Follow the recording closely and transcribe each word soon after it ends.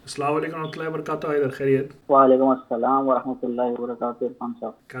अस्सलाम वालेकुम रहमतुल्लाहि व बरकातहू। इधर खैरियत? वालेकुम अस्सलाम वरहमतुल्लाहि वबरकातुहू। इरफान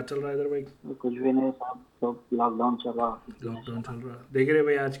साहब, क्या चल रहा है इधर भाई? कुछ भी नहीं साहब, सब लॉकडाउन चल रहा है लॉकडाउन चल माशाल्लाह। रहा है, देख रहे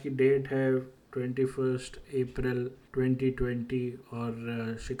भाई। आज की डेट है 21 अप्रैल 2020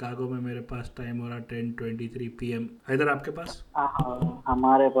 और शिकागो में मेरे पास टाइम हो रहा 10:23 PM। इधर आपके पास?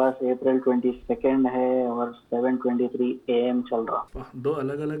 हमारे पास अप्रैल 22 है और 7:23 AM चल रहा। दो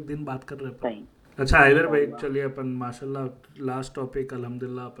अलग अलग दिन बात कर रहे हैं अपन। टाइम अच्छा इधर भाई, माशाल्लाह। चलिए अपन माशाल्लाह लास्ट टॉपिक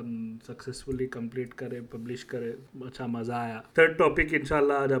अल्हम्दुलिल्लाह अपन सक्सेसफुली कंप्लीट करे, पब्लिश करे। अच्छा मज़ा आया। थर्ड टॉपिक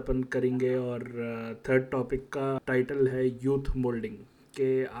इंशाल्लाह आज अपन करेंगे और थर्ड टॉपिक का टाइटल है यूथ मोल्डिंग। कि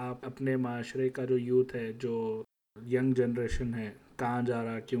आप अपने माशरे का जो यूथ है, जो यंग जनरेशन है, कहाँ जा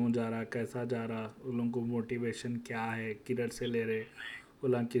रहा, क्यों जा रहा, कैसा जा रहा, उन लोगों को मोटिवेशन क्या है, किधर से ले रहे, वो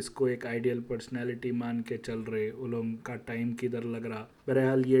लोग किसको एक आइडियल पर्सनैलिटी मान के चल रहे, वो लोग का टाइम किधर लग रहा।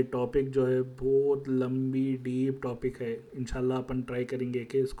 बहरहाल ये टॉपिक जो है बहुत लंबी डीप टॉपिक है। इंशाल्लाह अपन ट्राई करेंगे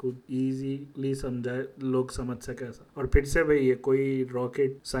कि इसको इजीली समझाए, लोग समझ सके ऐसा। और फिर से भाई, ये कोई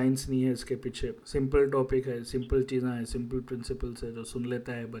रॉकेट साइंस नहीं है इसके पीछे। सिंपल टॉपिक है, सिंपल चीज़ें हैं, सिंपल प्रिंसिपल्स है जो सुन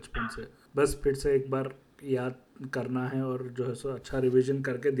लेता है बचपन से। बस फिर से एक बार याद करना है और जो है सो अच्छा रिवीजन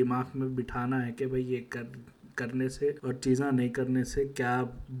करके दिमाग में बिठाना है कि भाई ये करने से और चीज़ें नहीं करने से क्या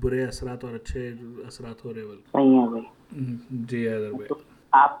बुरे असरात और अच्छे असरात हो रहे बोल। सही है भाई। जी हैदर भाई। तो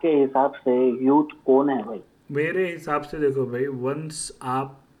आपके हिसाब से यूथ कौन है भाई? मेरे हिसाब से देखो भाई, वंस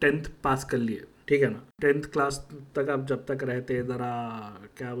आप 10th पास कर लिए, ठीक है ना, 10th क्लास तक आप जब तक रहते ज़रा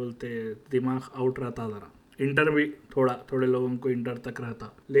क्या बोलते, दिमाग आउट रहता ज़रा। इंटर भी थोड़ा, थोड़े लोगों को इंटर तक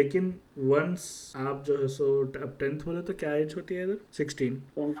रहता, लेकिन वंस आप जो है सो, अब 10th बोले तो क्या एज होती है इधर? 16,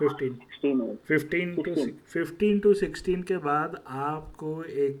 15। 16 है। 16। 15 to 16 के बाद आपको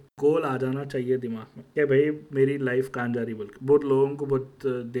एक गोल आ जाना चाहिए दिमाग में कि भाई मेरी लाइफ कहाँ जा रही। बोल के बहुत लोगों को बहुत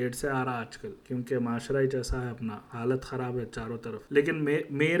देर से आ रहा आजकल, क्योंकि माशरा ही जैसा है अपना, हालत ख़राब है चारों तरफ। लेकिन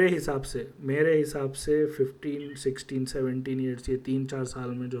मेरे हिसाब से 15, 16, 17 ईयर्स, ये 3-4 साल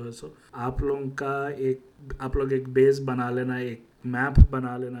में जो है सो आप लोगों का एक, आप लोग एक बेस बना लेना, एक मैप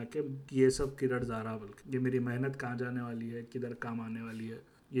बना लेना कि ये सब किधर जा रहा, बल्कि ये मेरी मेहनत कहाँ जाने वाली है, किधर काम आने वाली है,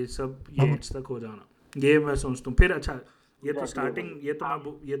 ये सब ये एज तक हो जाना। ये मैं सोचता हूँ। फिर अच्छा, ये तो एग्जैक्टली स्टार्टिंग,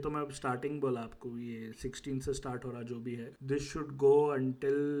 भाई। ये तो मैं स्टार्टिंग बोला आपको, ये 16 से स्टार्ट हो रहा जो भी है। This should go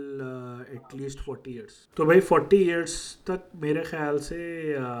until at least 40 years. तो भाई 40 ईयर्स तक मेरे ख्याल से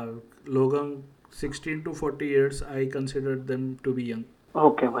लोगों, 16 to 40 years I consider them to be young.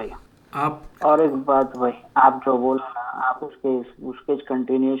 Okay भाई। आप? और एक बात भाई, आप जो बोल रहे हैं, आप उसके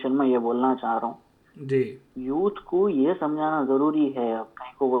कंटिन्यूएशन में ये बोलना चाह रहा हूँ। जी। यूथ को ये समझाना जरूरी है, अब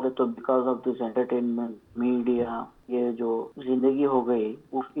कहीं को बोले तो because of this entertainment media, ये जो जिंदगी हो गई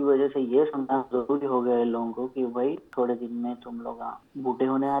उसकी वजह से ये समझाना जरूरी हो गया है लोगों को कि भाई थोड़े दिन में तुम लोग बूढ़े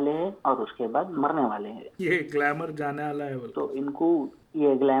होने वाले हैं और उसके बाद मरने वाले हैं। ये ग्लैमर जाने वाला है बोल। तो इनको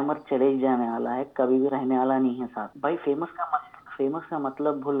ये ग्लैमर चले ही जाने वाला है, कभी भी रहने वाला नहीं है साथ। भाई फेमस का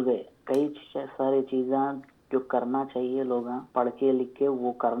मतलब भूल गए। कई सारी चीजें जो करना चाहिए लोग पढ़ के लिख के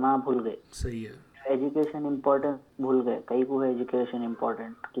वो करना भूल गए। सही है। एजुकेशन इम्पोर्टेंट भूल गए। कई को है एजुकेशन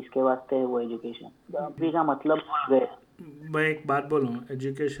इम्पोर्टेंट, किसके वास्ते है वो एजुकेशन, भी का मतलब भूल गए। मैं एक बात बोलूँ,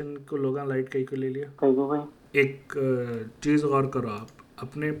 एजुकेशन को लोग लाइट कहीं को ले लिया। कई को भाई। एक चीज़ गौर करो आप,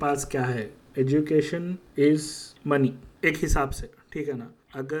 अपने पास क्या है? एजुकेशन इज़ मनी, एक हिसाब से, ठीक है ना।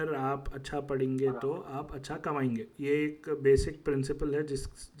 अगर आप अच्छा पढ़ेंगे तो आप अच्छा कमाएंगे, ये एक बेसिक प्रिंसिपल है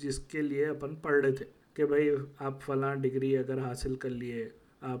जिसके लिए अपन पढ़ रहे थे कि भाई आप फलां डिग्री अगर हासिल कर लिए,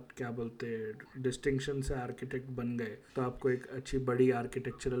 आप क्या बोलते हैं डिस्टिंक्शन से आर्किटेक्ट बन गए, तो आपको एक अच्छी बड़ी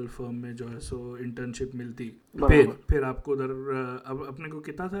आर्किटेक्चरल फर्म में जो है सो इंटर्नशिप मिलती। फिर बराबर। फिर आपको उधर अब अपने को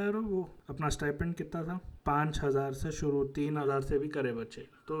कितना था यार, वो अपना स्टाइपेंड कितना था? 5,000 से शुरू, 3,000 से भी करे बच्चे,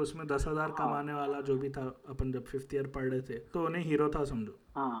 तो उसमें 10,000 हाँ कमाने वाला जो भी था, अपन जब 5th ईयर पढ़ रहे थे तो उन्हें हीरो था समझो।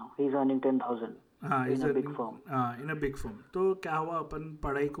 हाँ, ही इज अर्निंग 10,000 हाँ in is a big earning. Firm. हाँ इन अ बिग फर्म। तो क्या हुआ, अपन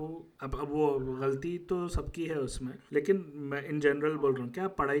पढ़ाई को, अब वो गलती तो सबकी है उसमें, लेकिन मैं इन जनरल बोल रहा हूँ, क्या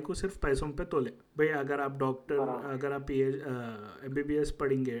पढ़ाई को सिर्फ पैसों पे तोले। भाई अगर आप डॉक्टर, बराबर। अगर आप MBBS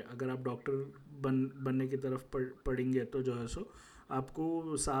पढ़ेंगे, अगर आप डॉक्टर बनने की तरफ पढ़ेंगे तो जो है सो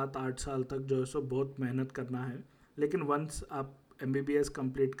आपको 7-8 साल तक जो है सो बहुत मेहनत करना है। लेकिन वंस आप MBBS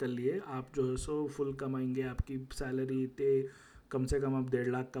कंप्लीट कर लिए, आप जो है सो फुल कमाएंगे, आपकी सैलरी ते कम से कम आप 1.5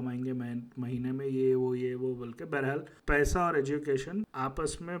 लाख कमाएंगे महीने में, ये वो बोल के। बहरहाल पैसा और एजुकेशन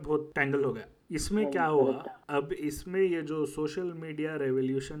आपस में बहुत टैंगल हो गया। इसमें क्या हुआ, करेक्ट। अब इसमें ये जो सोशल मीडिया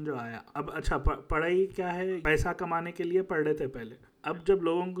रेवोल्यूशन जो आया, अब अच्छा पढ़ाई क्या है, पैसा कमाने के लिए पढ़ रहे थे पहले। अब जब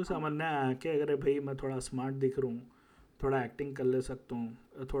लोगों को समझ में आया कि अगर भाई मैं थोड़ा स्मार्ट दिख रहा हूँ, थोड़ा एक्टिंग कर ले सकता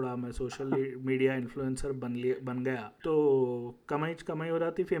हूँ, थोड़ा मैं सोशल मीडिया इन्फ्लुएंसर बन गया, तो कमाई कमाई हो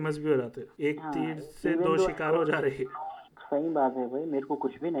जाती, फेमस भी हो जाते, एक हाँ, तीर से इवन दो दो शिकार हो जा रही। सही बात है भाई, मेरे को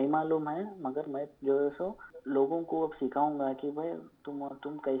कुछ भी नहीं मालूम है, मगर मैं जो है सो लोगों को अब सिखाऊंगा कि भाई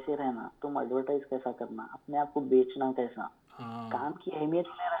तुम कैसे रहना, तुम एडवर्टाइज कैसा करना, अपने आप को बेचना कैसा, हाँ काम की अहमियत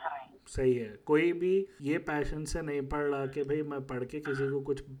नहीं रख रहे हैं। सही है। कोई भी ये पैशन से नहीं पढ़ रहा कि भाई मैं पढ़ के किसी को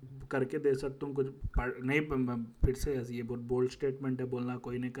कुछ करके दे सकता हूँ, कुछ पढ़ नहीं फिर से ये बहुत बोल्ड स्टेटमेंट है बोलना,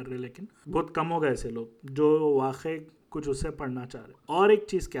 कोई नहीं कर रहे, लेकिन बहुत कम हो गए ऐसे लोग जो वाकई कुछ उससे पढ़ना चाह रहे। और एक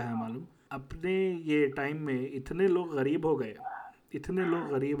चीज़ क्या है मालूम, अपने ये टाइम में इतने लोग गरीब हो गए, इतने लोग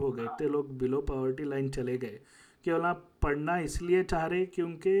गरीब हो गए, इतने लोग बिलो पॉवर्टी लाइन चले गए कि वाला पढ़ना इसलिए चाह रहे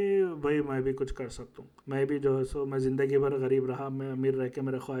क्योंकि भाई मैं भी कुछ कर सकता हूँ, मैं भी जो है सो मैं ज़िंदगी भर गरीब रहा, मैं अमीर रह के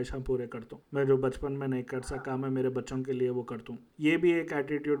मेरे ख्वाहिशां पूरे करता हूँ, मैं जो बचपन में नहीं कर सका मैं मेरे बच्चों के लिए वो करता हूँ। ये भी एक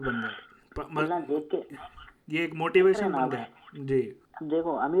एटीट्यूड बन गया है। ना देख के ये एक देख रहे मोटिवेशन ना बन गया भाई। है। जी। अब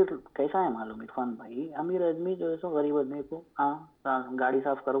देखो अमीर कैसा है मालूम इरफान भाई, अमीर आदमी जो है सो गरीब आदमी को हाँ गाड़ी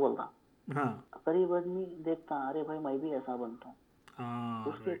साफ करो बोलता, हाँ गरीब आदमी देखता अरे भाई मैं भी ऐसा बनता हूँ, हाँ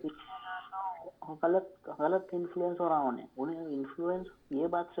उसके राइट। पीछे गलत गलत इन्फ्लुएंस हो रहा, उन्हें उन्हें इन्फ्लुएंस ये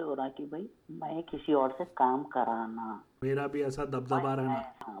बात से हो रहा कि भाई मैं किसी और से काम कराना, मेरा भी ऐसा दबदबा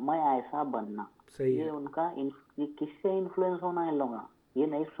रहना। मैं ऐसा बनना, सही ये है। उनका ये किससे इन्फ्लुएंस होना है लोगों का, ये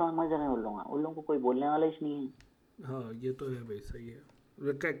नहीं समझ रहे हैं उन लोगों को कोई बोलने वाला ही नहीं है। हाँ ये तो है भाई, सही है।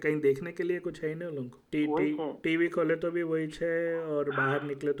 कहीं देखने के लिए कुछ है ही नहीं उन लोगों को। वही है। टीवी खोले तो भी वही है, और बाहर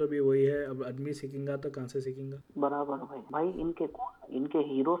निकले तो भी वही है। अब आदमी सीखेगा तो कहाँ से सीखेगा। बराबर भाई, भाई इनके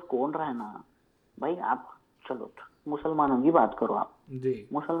हीरोज कौन रहे ना भाई, आप चलो मुसलमानों की बात करो आप, जी।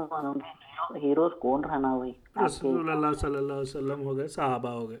 मुसलमानों के हीरोज कौन रहना भाई आपके। रसूलुल्लाह सल्लल्लाहु अलैहि वसल्लम हो गए, सहाबा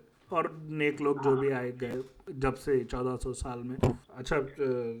हो गए, और नेक लोग जो भी हाँ आए गए जब से 1400 साल में। अच्छा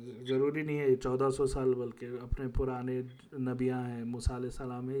ज़रूरी नहीं है 1400 साल, बल्कि अपने पुराने नबियाँ हैं, मूसा अलैहि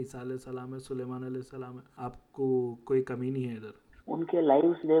सलाम है, ईसा अलैहि सलाम है, सुलेमान अलैहि सलाम है, आपको कोई कमी नहीं है इधर। उनके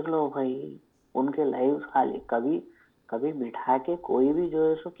लाइव्स देख लो भाई, उनके लाइव्स खाली कभी कभी बिठा के कोई भी जो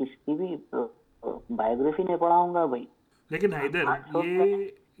है सो किसकी भी बायोग्राफी नहीं पढ़ाऊंगा भाई। लेकिन हैदर, हाथ छोड़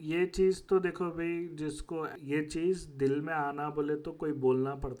के ये चीज़ तो देखो भाई, जिसको ये चीज़ दिल में आना बोले तो कोई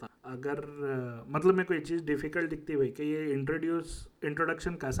बोलना पड़ता। अगर मतलब मेरे को ये चीज़ डिफ़िकल्ट दिखती भाई कि ये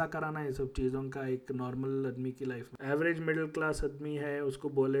इंट्रोडक्शन कैसा कराना है ये सब चीज़ों का एक नॉर्मल आदमी की लाइफ में। एवरेज मिडिल क्लास आदमी है, उसको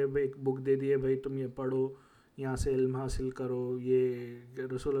बोले भाई एक बुक दे दिए भाई तुम ये पढ़ो, यहाँ से इल्म हासिल करो, ये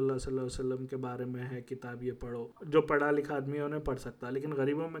रसूलुल्लाह सल्लल्लाहु अलैहि वसल्लम के बारे में है किताब, ये पढ़ो। जो पढ़ा लिखा आदमी है उन्हें पढ़ सकता है, लेकिन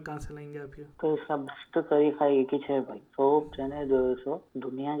गरीबों में कहाँ से लेंगे आप ये। तो इसका बेस्ट तरीका एक ही है भाई, सब जने जो है सो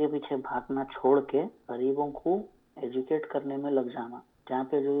दुनिया के पीछे भागना छोड़ के गरीबों को एजुकेट करने में लग जाना, जहाँ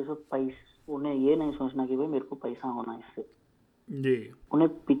पे जो है सो पैसा, उन्हें ये नहीं सोचना कि भाई मेरे को पैसा होना है इससे, जी। उन्हें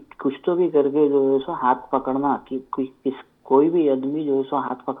कुछ तो भी करके जो है सो हाथ पकड़ना कि कोई भी आदमी जो है सो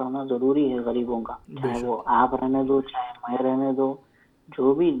हाथ पकड़ना जरूरी है गरीबों का, चाहे वो बेशक। आप रहने दो चाहे मैं रहने दो,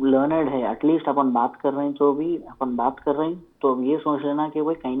 जो भी लर्नड है एटलीस्ट अपन बात कर रहे हैं, तो भी अपन बात कर रहे हैं तो अब ये सोच लेना कि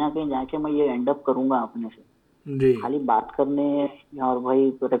भाई कहीं ना कहीं जाके मैं ये एंड अप करूंगा अपने से, जी। खाली बात करने और भाई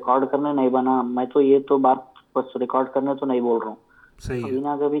रिकॉर्ड करने नहीं बना, मैं तो ये तो बात बस रिकॉर्ड करने तो नहीं बोल रहा हूँ, सही है। कभी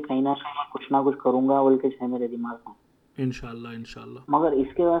ना कहीं कुछ ना कुछ करूंगा बोल के है मेरे दिमाग में। इंशाल्लाह इंशाल्लाह। मगर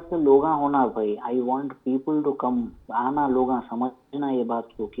इसके वास्ते लोग होना भाई, I want people to come, आना लोग समझना ये बात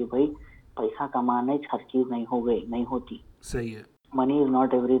को कि भाई पैसा कमाने हर चीज नहीं हो गई, नहीं होती, सही है। Money is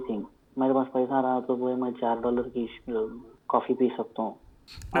not everything. मेरे पास पैसा रहा तो भाई मैं $4 की कॉफी पी सकता हूँ,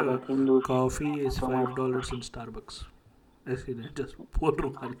 अगर हिंदू कॉफ़ी इज़ तो मैं $5 इन स्टारबक्स। ऐसे नहीं, जस्ट बोल रहा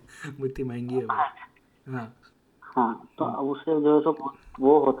हूँ खाली, इतनी महंगी है भाई। हाँ। हाँ तो अब उससे जो है सो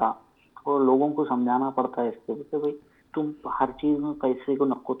वो होता, तो लोगों को समझाना पड़ता है इसके वजह भाई, तुम हर चीज में पैसे को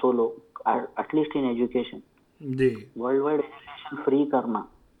नको तो लो, at least in education, ji. World wide education free करना,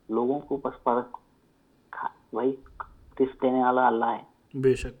 लोगों को बस भाई रिस्क देने वाला अल्लाह है।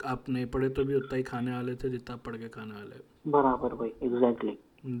 बेशक आप नहीं पढ़े तो भी उतना ही खाने वाले थे जितना पढ़ के खाने वाले। बराबर भाई, एग्जैक्टली।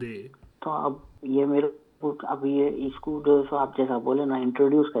 जी। तो अब ये मेरे को अब ये इसको जो है सो आप जैसा बोले ना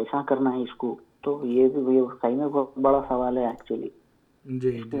इंट्रोड्यूस कैसा करना है इसको, तो ये सही में बहुत बड़ा सवाल है एक्चुअली। जी।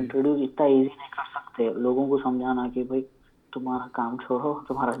 इसको जी। इंट्रोड्यूस इतना इजी नहीं कर सकते लोगों को समझाना कि भाई तुम्हारा काम छोड़ो,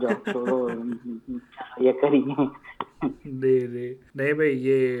 तुम्हारा जॉब छोड़ो, ये करिए। दे दे। नहीं भाई,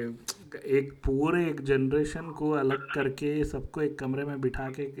 ये एक पूरे एक जनरेशन को अलग करके सबको एक कमरे में बिठा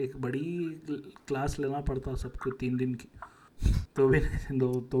के एक बड़ी क्लास लेना पड़ता सबको 3 दिन की। तो भी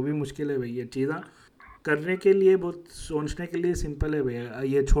तो भी मुश्किल है भाई ये चीज़ें करने के लिए। बहुत सोचने के लिए सिंपल है भैया,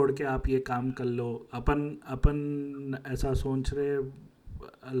 ये छोड़ के आप ये काम कर लो। अपन अपन ऐसा सोच रहे,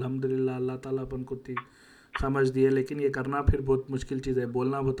 अल्हम्दुलिल्लाह अल्लाह ताला अपन को समझ दिए, लेकिन ये करना फिर बहुत मुश्किल चीज़ है।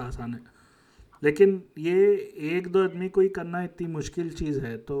 बोलना बहुत आसान है, लेकिन ये एक दो आदमी को ही करना इतनी मुश्किल चीज़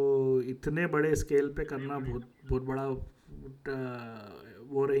है, तो इतने बड़े स्केल पे करना बहुत बहुत बड़ा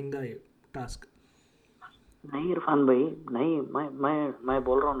वो रहेगा ये टास्क। नहीं इरफान भाई, नहीं, मैं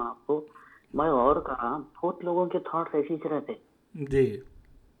बोल रहा हूँ ना आपको, मैं और कहा बहुत लोगों के थॉट्स ऐसे ही रहते। जी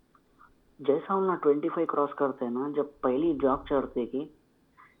जैसा हम ना 25 क्रॉस करते हैं ना, जब पहली जॉब चढ़ते की,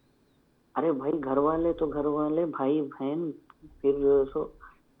 अरे भाई घर वाले तो घर वाले, भाई बहन, फिर जो है सो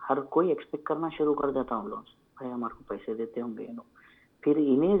हर कोई एक्सपेक्ट करना शुरू कर देता हम लोग, भाई हमारे को पैसे देते होंगे ये लोग। फिर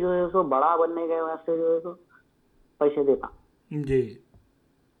इन्हें जो है सो बड़ा बनने के वास्ते जो है सो पैसे देता, जी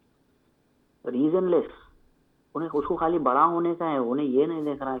रीजनलेस। उन्हें उसको खाली बड़ा होने का है, उन्हें ये नहीं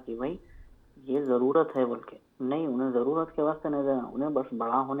देख रहा कि भाई ये जरूरत है बोल के। नहीं, उन्हें जरूरत के वास्ते नहीं देना, उन्हें बस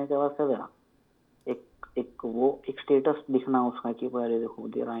बड़ा होने के वास्ते देना। एक एक वो एक स्टेटस दिखना उसका कि भाई अरे देखो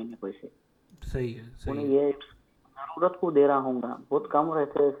दे रहा है इन्हें पैसे। सही है सही उन्हें है। ये जरूरत को दे रहा होगा, बहुत कम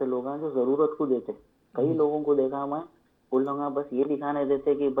रहते हैं ऐसे लोग हैं जो जरूरत को देते। कई लोगों को देखा मैं, वो लोग बस ये दिखाने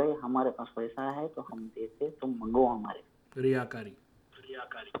देते कि भाई हमारे पास पैसा है तो हम देते, तुम मंगो हमारे। रियाकारी।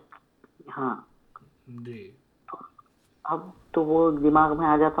 हाँ। जी अब तो वो दिमाग में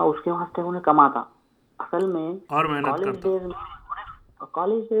आ जाता, उसके वास्ते उन्हें कमाता। असल में और मेहनत कॉलेज करता। डेज में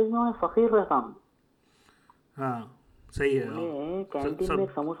कॉलेज डेज में मैं फकीर रहता हूँ। हाँ सही है। और उन्हें कैंटीन में सब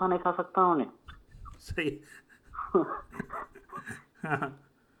एक समोसा नहीं खा सकता उन्हें। सही। हाँ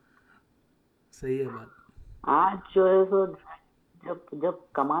सही है बात। आज जो है सो, जब जब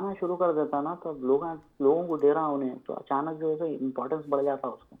कमाना शुरू कर देता ना, तो लोगों को दे रहा हूँ उन्हें, तो अचानक जो है सो इम्पोर्टेंस बढ़ जाता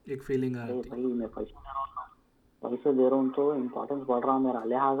उसको। एक फीलिंग आ अरे जाती। भाई मैं पैसे दे रहा हूँ तो इम्पोर्टेंस बढ़ रहा है मेरा,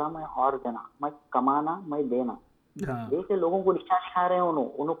 लिहाजा मैं और देना, मैं कमाना, मैं देना। हाँ देखिए लोगों को नीचा दिखा रहे हैं,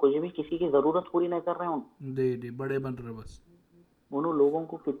 उन्होंने कुछ भी किसी की जरूरत पूरी नहीं कर रहे हैं। दे दे बड़े बन रहे बस। उन्होंने लोगों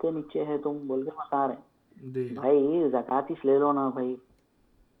को कितने नीचे है तुम बोल के बता रहे दे हैं। भाई जकातिस ले लो ना भाई,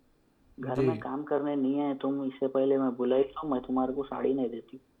 घर जी में काम करने नहीं है तुम, इससे पहले मैं बुलाई तो मैं तुम्हारे को साड़ी नहीं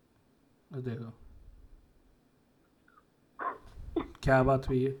देती। देखो क्या बात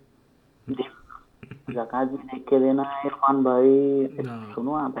हुई है। जक़ात भी देख के देना है इरफान भाई। हाँ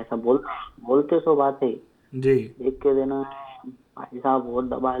सुनो आप ऐसा बोलते सो बात है, जी देख के देना है भाई साहब, बहुत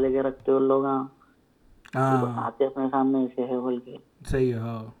दबा लेके रखते हो लोग। खाली हाँ बताते अपने सामने ऐसे है बोल के। सही है।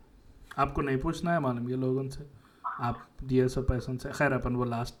 हाँ आपको नहीं पूछना है मालूम ये लोगों से। आप दिए सौ पैसों से, खैर अपन वो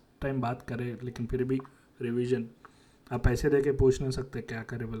लास्ट टाइम बात करें लेकिन फिर भी रिवीजन। आप पैसे दे के पूछ नहीं सकते क्या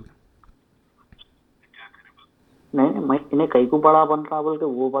करे बोल के। नहीं नहीं, मैं इन्हें कहीं को बड़ा बन रहा बोल के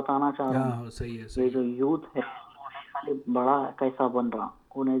वो बताना चाह रहा हाँ हूँ। हाँ सही है ये सही जो है। यूथ है, उन्हें खाली बड़ा कैसा बन रहा,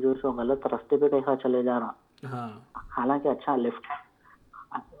 उन्हें जो सो गलत रास्ते पे कैसा चले जा रहा। हाँ हालांकि अच्छा लेफ्ट है,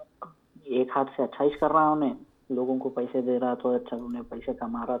 एक हाथ से अच्छा ही कर रहा है उन्हें, लोगों को पैसे दे रहा तो अच्छा, उन्हें पैसे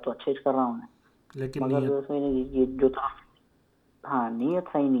कमा रहा तो अच्छा ही कर रहा उन्हें। लेकिन मगर नियत। जो सो ये जो था, हाँ नीयत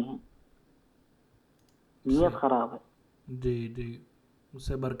सही नहीं है, नीयत से खराब है। जी जी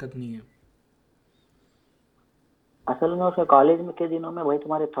उससे बरकत नहीं है। असल में उसके कॉलेज में के दिनों में भाई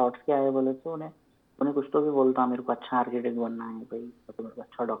तुम्हारे थॉट्स क्या है बोले तो उन्हें उन्हें कुछ तो भी बोलता, मेरे को अच्छा आर्किटेक्ट बनना है भाई, या तो मेरे को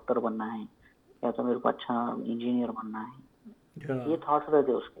अच्छा डॉक्टर बनना है, या तो मेरे को अच्छा इंजीनियर बनना है। ये हाँ थॉट्स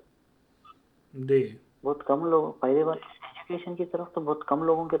रहते उसके। दे बहुत कम लोग, पहले बार एजुकेशन की तरफ तो बहुत कम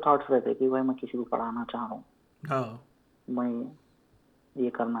लोगों के थॉट्स रहते कि भाई मैं किसी को पढ़ाना चाह रहा हूँ, हाँ मैं ये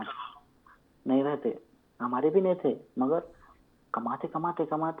करना चाह रहा हूँ। नहीं रहते, हमारे भी नहीं थे। मगर कमाते कमाते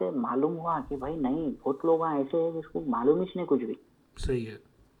कमाते मालूम हुआ कि भाई नहीं, बहुत लोग हैं ऐसे हैं जिसको मालूम ही नहीं कुछ भी, सही है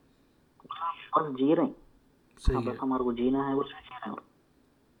बस जी रहे हैं। हाँ सही बस है हमारे को जीना है, बस जी रहे हैं।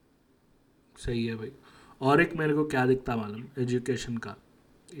 सही है भाई। और एक मेरे को क्या दिखता मालूम एजुकेशन का,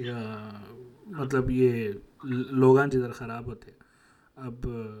 या मतलब ये लोग जिधर ख़राब होते। अब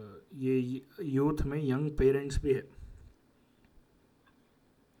ये यूथ में यंग पेरेंट्स भी है,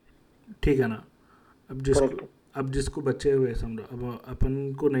 ठीक है ना। अब जिसको करेक्ट। अब जिसको बच्चे हुए समझो, अब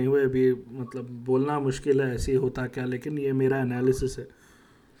अपन को नहीं हुए अभी, मतलब बोलना मुश्किल है ऐसे ही होता क्या, लेकिन ये मेरा एनालिसिस है।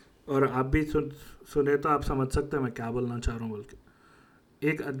 और आप भी सुने तो आप समझ सकते हैं मैं क्या बोलना चाह रहा हूँ बोल के।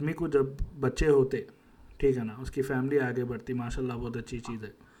 एक आदमी को जब बच्चे होते, ठीक है ना, उसकी फैमिली आगे बढ़ती, माशाल्लाह बहुत अच्छी चीज़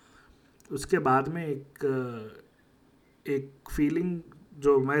है। उसके बाद में एक फीलिंग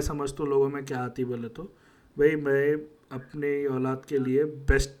जो मैं समझता हूँ लोगों में क्या आती बोले तो, भाई मैं अपने औलाद के लिए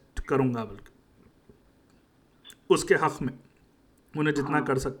बेस्ट करूँगा बल्कि उसके हक़ में, उन्हें जितना हाँ।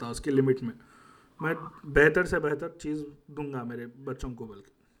 कर सकता उसकी लिमिट में मैं बेहतर से बेहतर चीज़ दूंगा मेरे बच्चों को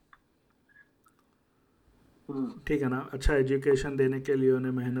बल्कि, हम्म। ठीक है ना। अच्छा एजुकेशन देने के लिए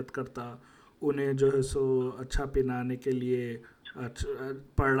उन्हें मेहनत करता, उन्हें जो है सो अच्छा पिलाने के लिए, अच्छा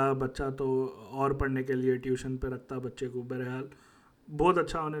पढ़ रहा बच्चा तो और पढ़ने के लिए ट्यूशन पे रखता बच्चे को। बहरहाल बहुत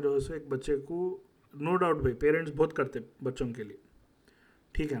अच्छा उन्हें जो है सो एक बच्चे को, नो डाउट भाई पेरेंट्स बहुत करते बच्चों के लिए,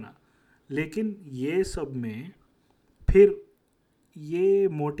 ठीक है ना। लेकिन ये सब में फिर ये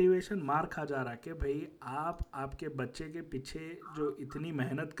मोटिवेशन मार खा जा रहा है कि भाई आप आपके बच्चे के पीछे जो इतनी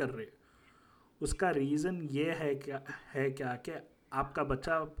मेहनत कर रहे उसका रीज़न ये है क्या कि आपका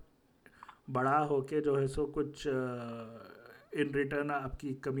बच्चा बड़ा होके जो है सो कुछ इन रिटर्न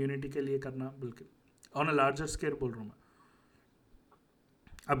आपकी कम्युनिटी के लिए करना, बल्कि ऑन अ लार्जर स्केल बोल रहा हूँ मैं।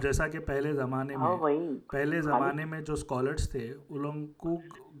 अब जैसा कि हाँ भाई। पहले खाली। ज़माने में जो स्कॉलर्स थे उन लोगों को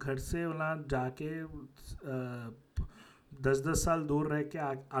घर से उला जाके 10-10 साल दूर रह के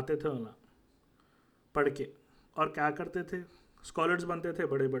आते थे उला पढ़ के, और क्या करते थे, स्कॉलर्स बनते थे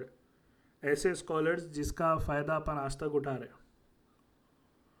बड़े बड़े, ऐसे स्कॉलर्स जिसका फ़ायदा अपन आज तक उठा रहे।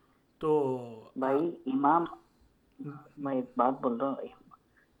 तो भाई इमाम, मैं एक बात बोल रहा हूँ,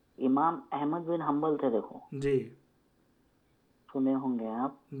 इमाम अहमद बिन हम्बल थे, देखो, जी सुने होंगे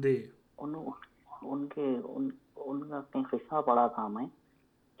आप। जी उन उनके उन उनका कहीं किस्सा पढ़ा था मैं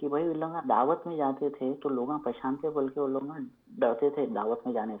कि भाई वो लोग दावत में जाते थे तो लोग पहचानते, बल्कि वो लोग डरते थे दावत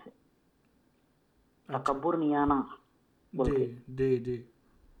में जाने से, अच्छा तकब्बुर नहीं आना बोल जी के, जी जी वो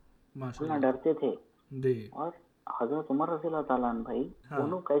लोग माशाल्लाह डरते थे। जी और हजरत उमर रज़ी अल्लाह ताला अन्हु भाई, हाँ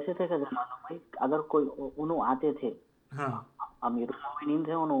उन्हों कैसे थे कहते मालूम भाई, अगर कोई उन्हों आते थे, हाँ अमीरुल मोमिनीन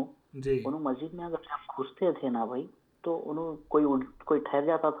थे उन्हों, जी उन्हों मस्जिद में अगर जब घुसते थे ना भाई, तो उन्हों कोई ठहर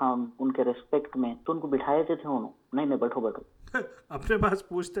जाता था उनके रिस्पेक्ट में, तो उनको बिठाए थे उन्हों, नहीं नहीं बैठो बैठो। अपने पास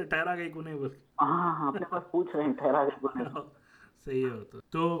पूछते ठहरा गई को नहीं बोल। हाँ हाँ हाँ, अपने पास पूछ रहे हैं ठहरा के बोले तो। सही है।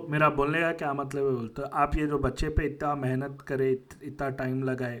 तो मेरा बोलने का क्या मतलब है बोलते, आप ये जो बच्चे पे इतना मेहनत करे, इतना टाइम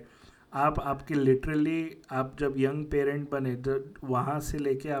लगाए, आप आपकी लिटरली, आप जब यंग पेरेंट बने, जब वहाँ से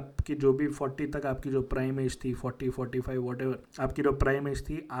लेके आपकी जो भी 40 तक आपकी जो प्राइम एज थी, 40 45 वॉट एवर आपकी जो प्राइम एज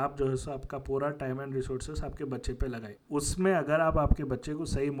थी, आप जो है सो आपका पूरा टाइम एंड रिसोर्सेस आपके बच्चे पे लगाए। उसमें अगर आप आपके बच्चे को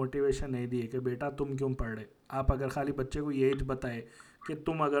सही मोटिवेशन नहीं दिए कि बेटा तुम क्यों पढ़ रहे, आप अगर खाली बच्चे को ये बताए कि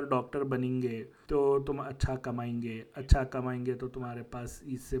तुम अगर डॉक्टर बनेंगे तो तुम अच्छा कमाएंगे तो तुम्हारे पास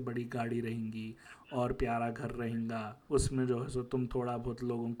इससे बड़ी गाड़ी रहेंगी और प्यारा घर रहेगा, उसमें जो है सो तुम थोड़ा बहुत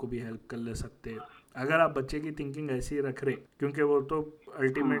लोगों को भी हेल्प कर ले सकते। अगर आप बच्चे की थिंकिंग ऐसी रख रहे, क्योंकि वो तो हाँ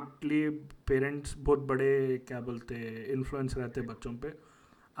अल्टीमेटली पेरेंट्स बहुत बड़े क्या बोलते हैं इन्फ्लुएंस रहते बच्चों पे,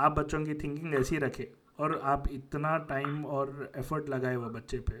 आप बच्चों की थिंकिंग ऐसी रखें और आप इतना टाइम और एफर्ट लगाए वो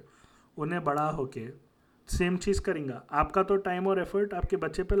बच्चे पे, उन्हें बड़ा होके सेम चीज़ करेंगे। आपका तो टाइम और एफर्ट आपके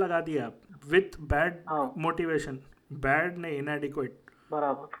बच्चे पे लगा दिया आप, विथ बैड हाँ, मोटिवेशन, बैड नहीं इनएडिक्वेट,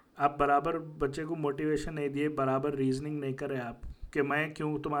 बराबर। आप बराबर बच्चे को मोटिवेशन नहीं दिए, बराबर रीजनिंग नहीं करे आप कि मैं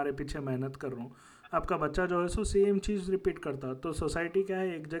क्यों तुम्हारे पीछे मेहनत कर रहा हूँ, आपका बच्चा जो है सो सेम चीज़ रिपीट करता, तो सोसाइटी क्या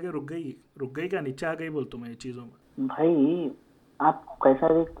है, एक जगह रुक गई क्या, नीचे आ गई बोलता हूँ मैं ये चीज़ों में। भाई आपको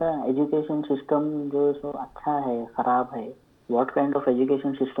कैसा दिखता है एजुकेशन सिस्टम, जो है सो अच्छा है खराब है? What kind of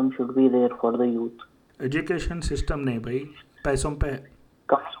education system should be there for the youth? Education system नहीं भाई, पैसों पे है।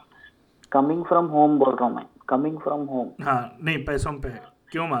 कमिंग फ्रॉम होम बोल रहा हूँ मैं, कमिंग फ्रॉम होम। हाँ नहीं, पैसों पे है।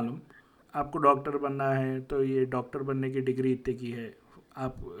 क्यों मालूम, आपको डॉक्टर बनना है तो ये डॉक्टर बनने की डिग्री इतने की है,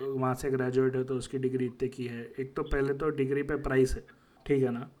 आप वहाँ से ग्रेजुएट हो तो उसकी डिग्री इतने की है, एक तो पहले तो डिग्री पे प्राइस है, ठीक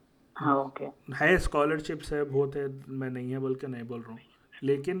है ना। हाँ ओके। है स्कॉलरशिप्स है बहुत है, मैं नहीं है बोल के नहीं बोल रहा हूँ,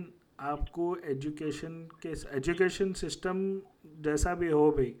 लेकिन आपको एजुकेशन सिस्टम जैसा भी हो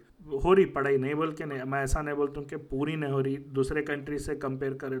भाई, हो रही पढ़ाई नहीं बोल के नहीं, मैं ऐसा नहीं बोलता हूँ कि पूरी नहीं हो रही, दूसरे कंट्री से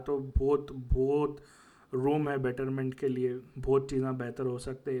कंपेयर करें तो बहुत बहुत रूम है बेटरमेंट के लिए, बहुत चीज़ें बेहतर हो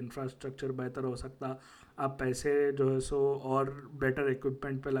सकते, इंफ्रास्ट्रक्चर बेहतर हो सकता, आप पैसे जो है सो और बेटर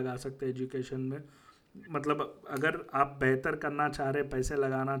इक्विपमेंट पे लगा सकते एजुकेशन में। मतलब अगर आप बेहतर करना चाह रहे, पैसे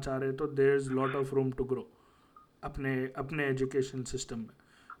लगाना चाह रहे, तो there is lot of room to grow अपने अपने एजुकेशन सिस्टम में।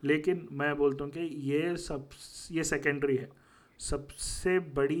 लेकिन मैं बोलता हूँ कि ये सेकेंडरी है, सबसे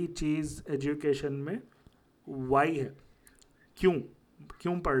बड़ी चीज़ एजुकेशन में वाई है। क्यों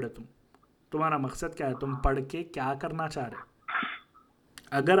क्यों पढ़ रहे तुम, तुम्हारा मकसद क्या है, तुम पढ़ के क्या करना चाह रहे।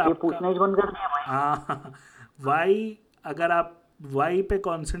 अगर ये आपका पूछना ही बंद कर दिया भाई। हाँ वाई, अगर आप वाई पे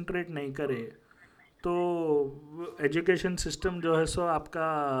कंसंट्रेट नहीं करें तो एजुकेशन सिस्टम जो है सो आपका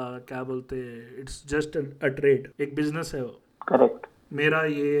क्या बोलते हैं, इट्स जस्ट अ ट्रेड, एक बिजनेस है वो। करेक्ट। मेरा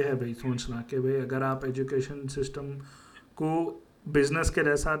ये है भाई सोचना कि भाई अगर आप एजुकेशन सिस्टम को बिजनेस के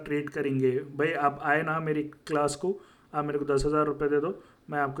जैसा ट्रीट करेंगे, भाई आप आए ना मेरी क्लास को, आप मेरे को 10,000 रुपये दे दो,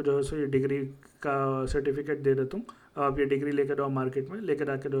 मैं आपको जो है सो ये डिग्री का सर्टिफिकेट दे देता हूँ, आप ये डिग्री लेके जाओ मार्केट में, लेके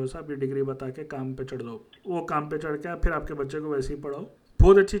जाके जो है सो आप ये डिग्री बता के काम पे चढ़ दो, वो काम पे चढ़ के आप फिर आपके बच्चे को वैसे ही पढ़ाओ।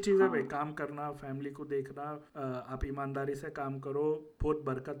 बहुत अच्छी चीज़ है भाई, हाँ काम करना, फैमिली को देखना, आप ईमानदारी से काम करो, बहुत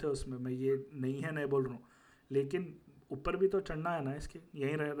बरकत है उसमें, मैं ये नहीं है नहीं बोल रहा हूँ, लेकिन ऊपर भी तो चढ़ना है ना इसके,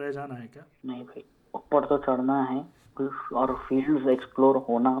 यहीं रह जाना है क्या। नहीं भाई, ऊपर तो चढ़ना है, और फील्ड्स एक्सप्लोर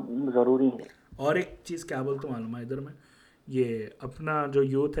होना जरूरी है। और एक चीज़ क्या बोलता हूँ मालूम है इधर में, ये अपना जो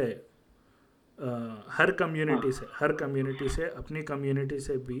यूथ है, हाँ हर कम्युनिटी से अपनी कम्युनिटी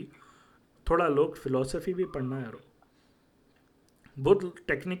से भी थोड़ा लोग फिलोसफी भी पढ़ना है यारो, बहुत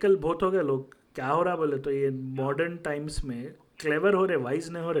टेक्निकल बहुत हो गए लोग, क्या हो रहा बोले तो ये मॉडर्न टाइम्स में क्लेवर हो रहे,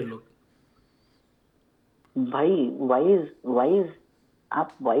 वाइज नहीं हो रहे लोग। भाई वाइज वाइज,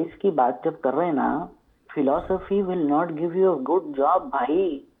 आप वाइज की बात जब कर रहे हैं ना, philosophy will not give you a good job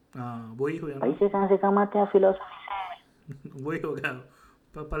भाई। हाँ वही हो गया ना। पैसे कहाँ से कमाते हैं फिलोसफी से? वही हो गया,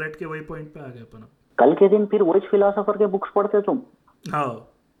 पलट के वही पॉइंट पे आ गए अपन। कल के दिन फिर वही फिलोसोफर के बुक्स पढ़ते तुम। हाँ।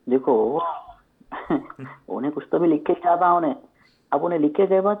 देखो उन्हें कुछ तो भी लिख के जाता उन्हें। अब उन्हें लिख के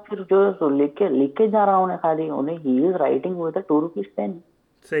गए बाद फिर जो है सो लिख के जा रहा उन्हें, खाली उन्हें ही is writing with a 2 rupees pen.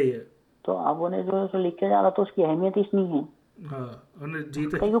 सही है। तो अब उन्हें जो है सो लिख के जा रहा, तो उसकी अहमियत ही नहीं है। हाँ उन्हें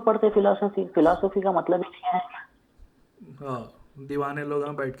जीते। कहीं को पढ़ते फिलोसफी, फिलोसफी का मतलब ही नहीं हाँ दीवाने लोग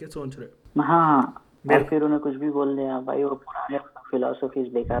यहाँ बैठ के सोच रहे। है। हाँ, और मेरे फिर उन्हें कुछ भी बोल दिया भाई, वो पुराने फिलोसफी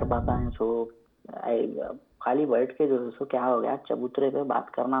बेकार बातें हैं सो। आई- खाली बैठ के जो है सो क्या हो गया, चबूतरे पे बात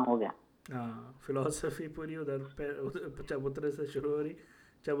करना हो गया। हाँ फिलोसफी पूरी उधर पे चबूतरे से शुरू हो रही,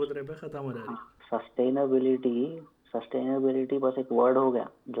 चबूतरे पे ख़त्म हो जा रही। सस्टेनेबिलिटी, सस्टेनेबिलिटी बस एक वर्ड हो गया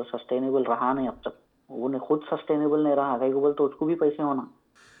जो सस्टेनेबल रहा नहीं अब तक। वो ने खुद सस्टेनेबल नहीं रहा, कहीं को बोलते उसको भी पैसे होना।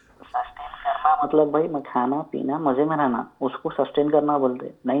 सस्टेन करना मतलब भाई मैं खाना पीना मजे में रहना, उसको सस्टेन करना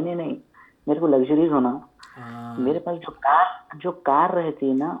बोलते। नहीं नहीं नहीं, मेरे को लग्जरीज होना। हाँ। मेरे पास जो कार रहती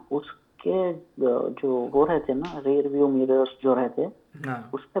है ना, उसके जो वो रहते ना रेयर व्यू मिरर्स जो रहते, हाँ।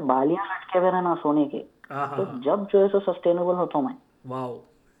 उस पे बालियां लटके हुए रहना सोने के। हाँ हाँ तो हाँ। जब जो है सो सस्टेनेबल होता हूँ मैं। वाह।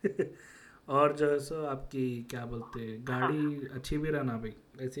 और जो है सो आपकी क्या बोलते हैं, गाड़ी अच्छी भी रहना भाई,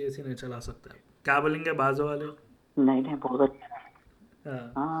 ऐसी ऐसी नहीं चला सकते आप, क्या बोलेंगे बाजू वाले। नहीं नहीं, बहुत अच्छा।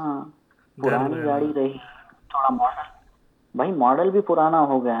 हाँ। हाँ, घर पुरानी रहना। गाड़ी रही, थोड़ा मॉडल, भाई मॉडल भी पुराना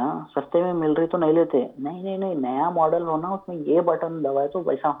हो गया। हाँ, सस्ते में मिल रही तो नहीं लेते। नहीं नहीं नहीं, नया मॉडल होना, उसमें ये बटन दबाए तो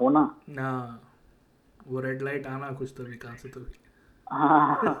वैसा होना। हाँ वो रेड लाइट आना कुछ तो भी, कहाँ से तो भी।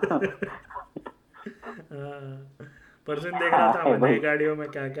 हाँ हाँ, परसों देख रहा था हाँ मैं नई भाई। गाड़ियों में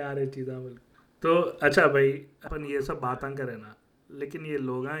क्या क्या आ रही चीज़ा बोल। तो अच्छा भाई, अपन ये सब बातें करें ना, लेकिन ये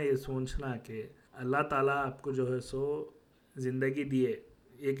लोग हैं ये सोचना कि अल्लाह ताला आपको जो है सो ज़िंदगी दिए,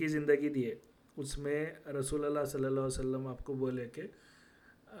 एक ही ज़िंदगी दिए, उसमें रसूलुल्लाह सल्लल्लाहु अलैहि वसल्लम आपको बोले कि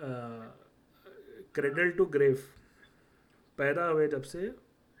क्रेडल टू ग्रेव, पैदा हुए जब से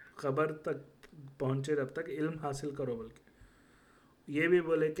खबर तक पहुँचे जब तक इल्म हासिल करो बोल के। ये भी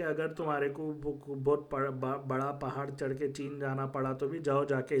बोले कि अगर तुम्हारे को बहुत बड़ा पहाड़ चढ़ के चीन जाना पड़ा तो भी जाओ,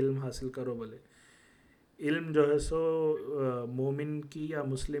 जाके इल्म हासिल करो बोले। इल्म जो है सो मोमिन की या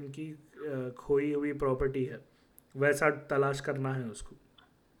मुस्लिम की खोई हुई प्रॉपर्टी है, वैसा तलाश करना है उसको,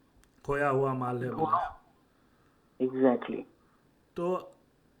 खोया हुआ माल है बोले। एग्जैक्टली। तो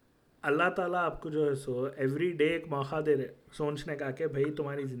अल्लाह ताला आपको जो है सो एवरी डे एक मौका दे रहे सोचने का कि भाई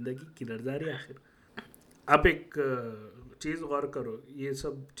तुम्हारी ज़िंदगी किधर जा रही है आखिर। आप एक चीज़ गौर करो, ये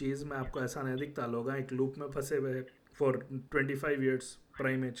सब चीज़ में आपको ऐसा नहीं दिखता, लोग एक लूप में फंसे हुए हैं फॉर 25 ईयर्स,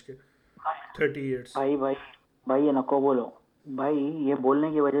 प्राइम एज के 30 ईयर्स। भाई भाई भाई, ये नको बोलो। भाई ये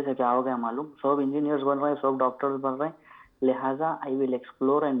बोलने की वजह से क्या हो गया मालूम, सब इंजीनियर्स बन रहे हैं, सब डॉक्टर्स बन रहे हैं, लिहाजा I will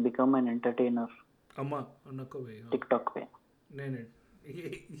explore and become an entertainer अम्मा नको भाई, हाँ। टिकटॉक पे। नहीं नहीं,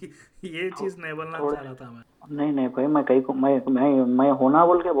 ये थो, चीज़ नहीं बोलना थोड़े, चाह रहा था मैं। नहीं नहीं भाई, मैं कहीं को मैं होना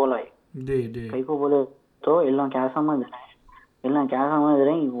बोल के बोला है। दे दे। कहीं को बोले तो इल्ला क्या समझ रहे हैं, इल्ला क्या समझ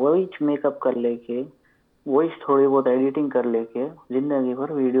रहे हैं, वही मेकअप कर लेके, वही थोड़ी बहुत एडिटिंग कर लेके जिंदगी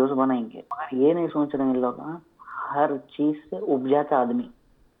भर वीडियोस बनाएंगे, मगर ये नहीं सोच रहे हैं इन लोग, हाँ, हर चीज से उब जाता आदमी।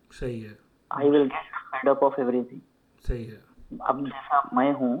 सही है। I will get fed up of everything. सही है। अब जैसा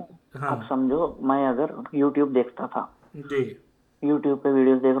मैं हूँ, अब हाँ। समझो मैं अगर यूट्यूब देखता था, दे। यूट्यूब पे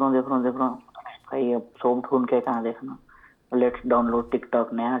वीडियोस देख रहा हूँ, भाई अब सब ढूंढ के कहाँ देखना, लेट्स डाउनलोड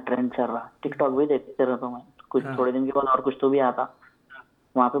टिकटॉक, नया ट्रेंड चल रहा, टिकटॉक भी देखते रहता हूँ मैं। कुछ हाँ। थोड़े दिन के बाद और कुछ तो भी आता,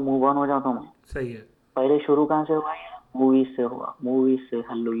 वहां पे मूव ऑन हो जाता हूँ मैं। सही है। पहले शुरू कहाँ से हुआ, मूवीज से हुआ, मूवीज से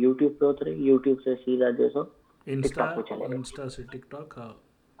हल्लो यूट्यूब पे उतरे, यूट्यूब से सीधा जैसो इंस्टा, टिकटॉक पे चले गए। इंस्टा से टिकटॉक, हाँ।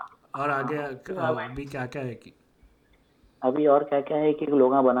 और आगे हाँ, फिर अभी क्या क्या है कि अभी और क्या क्या है कि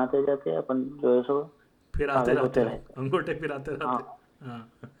लोग बनाते जाते हैं, अपन जो है सो फिर आते पागल रहते होते हैं, रहते हैं। अंगूठे फिर आते रहते हाँ, हैं।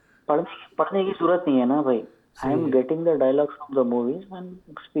 हाँ। पढ़ने की जरूरत नहीं है ना भाई। आई सही एम है। Getting the dialogues from the movies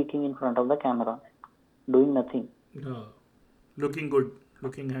and speaking in front of the camera, doing nothing. हाँ, looking good,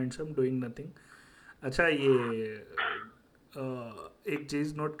 looking handsome, doing nothing. अच्छा ये एक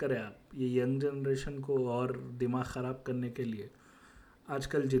चीज़ नोट करें आप, ये यंग जनरेशन को और दिमाग ख़राब करने के लिए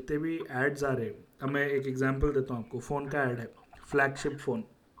आजकल जितने भी एड्स आ रहे हैं, अब मैं एक एग्जांपल देता हूँ आपको, फ़ोन का ऐड है, फ्लैगशिप फ़ोन।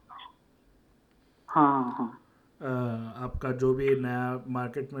 हाँ हाँ आपका जो भी नया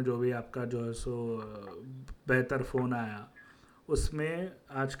मार्केट में जो भी आपका जो है सो बेहतर फ़ोन आया, उसमें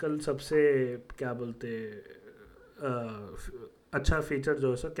आजकल सबसे क्या बोलते अच्छा फीचर जो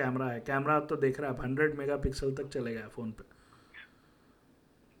है सो कैमरा है। कैमरा आप तो देख रहे हैं आप, 100 मेगापिक्सल तक चले गया फ़ोन पे।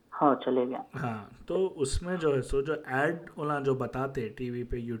 हाँ चले गया। हाँ, तो उसमें जो है सो जो ऐड वाला जो बताते टीवी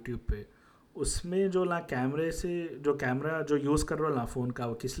पे यूट्यूब पे, उसमें जो ला कैमरे से, जो कैमरा जो यूज़ कर रहा ला फ़ोन का,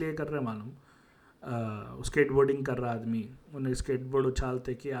 वो किस लिए कर रहे हैं मालूम? स्केटबोर्डिंग कर रहा आदमी, उन्हें स्केटबोर्ड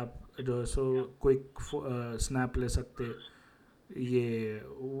उछालते कि आप जो है सो क्विक स्नैप ले सकते, ये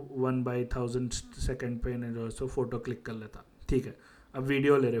 1/1000 सेकेंड पे ने जो है सो फोटो क्लिक कर लेता। ठीक है, अब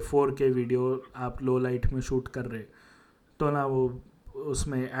वीडियो ले रहे 4K वीडियो, आप लो लाइट में शूट कर रहे, तो ना वो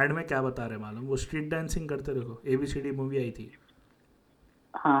उसमें एड में क्या बता रहे मालूम? वो स्ट्रीट डांसिंग करते, देखो ABCD मूवी आई थी,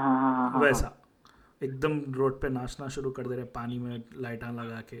 हाँ हाँ हाँ हाँ हाँ हाँ। वैसा एकदम रोड पे नाचना शुरू कर दे रहे, पानी में लाइटां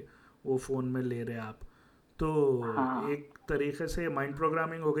लगा के, वो फ़ोन में ले रहे आप। तो हाँ एक तरीके से माइंड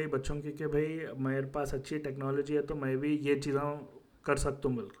प्रोग्रामिंग हो गई बच्चों की कि भाई मेरे पास अच्छी टेक्नोलॉजी है तो मैं भी ये चीज़ें कर सकता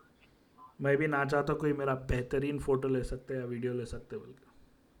हूँ, बल्कि मैं भी ना चाहता कोई मेरा बेहतरीन फ़ोटो ले सकते या वीडियो ले सकते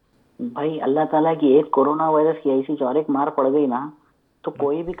बल्कि। भाई, अल्लाह ताला की एक कोरोना वायरस की ऐसी चौरिक मार पड़ गई ना, तो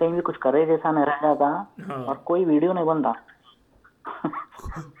कोई भी कहीं भी कुछ करे जैसा नहीं रह जाता, हाँ, और कोई वीडियो नहीं बनता।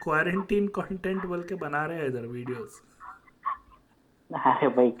 क्वारंटीन कंटेंट बोल के बना रहे हैं इधर वीडियोस। अरे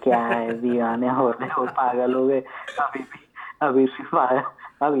भाई क्या है, दीवाने हो रहे हो, पागल हो गए। अभी भी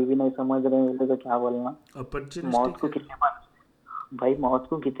अभी भी नहीं समझ रहे हैं तो क्या बोलना। मौत अपॉर्चुनिस्टिक को है। कितने बार भाई मौत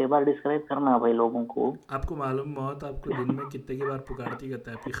को कितने बार डिस्क्राइब करना है भाई लोगों को। आपको मालूम मौत आपको दिन में कितने की बार पुकारती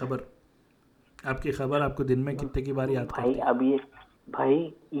करता है? आपकी खबर आपको दिन में कितने की बार याद भाई करती? अब ये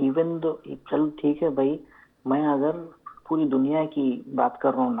भाई, इवन दो, चल ठीक है भाई, मैं अगर पूरी दुनिया की बात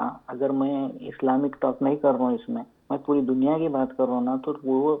कर रहा हूँ ना, अगर मैं इस्लामिक टॉक नहीं कर रहा हूँ इसमें, मैं पूरी दुनिया की बात कर रहा हूँ ना, तो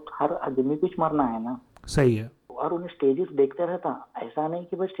वो हर आदमी कुछ मरना है ना। सही है। और उन्हें स्टेजेस देखते रहता, ऐसा नहीं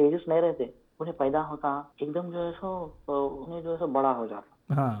कि बस स्टेजेस नहीं रहते, उन्हें पैदा होता एकदम जो है सो, उन्हें जो है सो बड़ा हो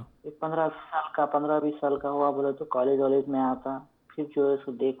जाता। हाँ, एक 15 20 साल का हुआ बोले तो कॉलेज वॉलेज में आता, फिर जो है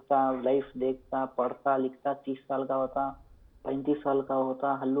सो देखता, लाइफ देखता, पढ़ता लिखता, 30 साल का होता, 35 साल का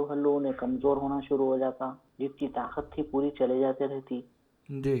होता, हल्लू हल्लू उन्हें कमजोर होना शुरू हो जाता, जितनी ताकत थी पूरी चले जाते रहती।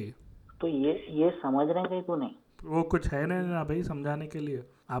 जी। तो ये समझ रहे हैं तू नहीं। वो कुछ है नहीं ना भाई समझाने के लिए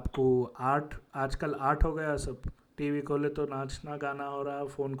आपको। आर्ट, आजकल आर्ट हो गया सब। टीवी खोले तो नाचना गाना हो रहा,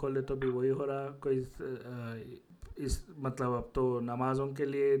 फ़ोन खोले तो भी वही हो रहा। कोई इस मतलब अब तो नमाज़ों के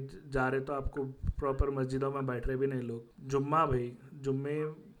लिए जा रहे तो आपको प्रॉपर मस्जिदों में बैठ रहे भी नहीं लोग। जुम्मा भाई, जुम्मे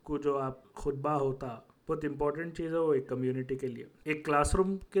को जो आप खुतबा होता, बहुत इंपॉर्टेंट चीज़ है वो एक कम्युनिटी के लिए, एक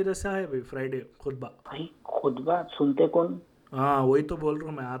क्लासरूम के जैसा है भाई फ्राइडे खुतबा। भाई खुतबा सुनते कौन? हाँ, वही तो बोल रहा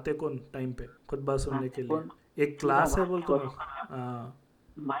हूँ मैं, आते कौन टाइम पे खुतबा सुनने आते के लिए? कौन? एक सीधा क्लास है बोल तो मैं। वजू हाँ।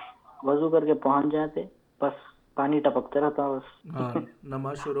 भाई वजू करके पहुंच जाते, बस पानी टपकते रहता हाँ, बस।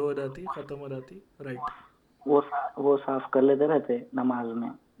 नमाज शुरू हो जाती, ख़त्म हो जाती, राइट। वो साफ कर लेते रहते नमाज में,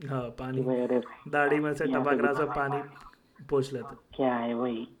 हाँ, कि पानी भाई अरे भाई दाढ़ी में से यहाँ पे टपक रहा, सब पानी पोंछ लेते। क्या है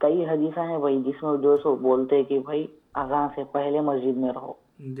भाई, कई हदीसा है भाई जिसमें जो सो बोलते हैं कि भाई अजान से पहले मस्जिद में रहो,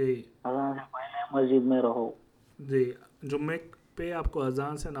 जी। अजान से पहले मस्जिद में रहो। जी। जुम्मे पे आपको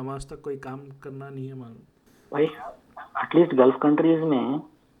अजान से नमाज तक कोई काम करना नहीं है मालूम? भाई एटलीस्ट गल्फ कंट्रीज में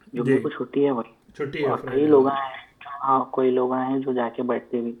जी। जुम्मे को छुट्टी है भाई। छुट्टी है और कई फ्राइडे लोग को। हैं, हाँ कोई लोग हैं जो जाके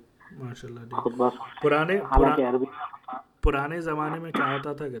बैठते भी, माशाल्लाह जी। खुतबा सुनते पुराने हैं, पुरा हालांकि अरबी में होता पुराने ज़माने में क्या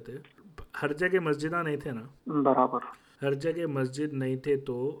होता था कहते, हर जगह मस्जिदा नहीं थे ना। है। बराबर। हर जगह मस्जिद नहीं थे,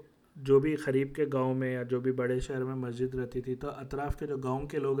 तो जो भी करीब के गांव में या जो भी बड़े शहर में मस्जिद रहती थी, तो अतराफ़ के जो गांव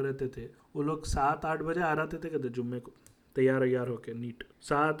के लोग रहते थे, वो लोग 7-8 बजे आ जाते थे कहते जुम्मे को, तैयार तैयार होके नीट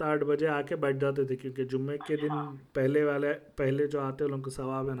 7-8 बजे आके बैठ जाते थे, क्योंकि जुम्मे के दिन पहले जो आते हैं उनको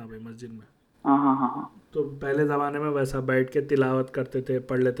सवाब है ना भाई मस्जिद में। हाँ हाँ हाँ हाँ। तो पहले ज़माने में वैसा बैठ के तिलावत करते थे,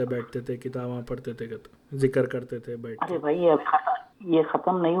 पढ़ लेते बैठते थे, किताबें पढ़ते थे, कहते जिक्र करते थे बैठ के। अरे भाई ये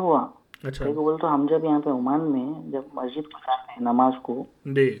खत्म नहीं हुआ। अच्छा। कई को बोलते हम जब यहाँ पे ओमान में जब मस्जिद को जाते हैं नमाज को,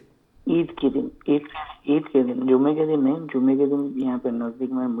 जी। ईद के दिन, ईद के दिन, जुम्मे के दिन नहीं, जुम्मे के दिन यहाँ पे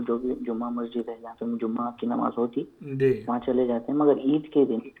नजदीक में जो भी जुम्मा मस्जिद है जहाँ पे जुम्मा की नमाज होती, जी। वहाँ चले जाते हैं। मगर ईद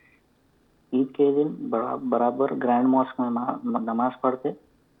के दिन बराबर ग्रैंड मॉस्क में नमाज पढ़ते,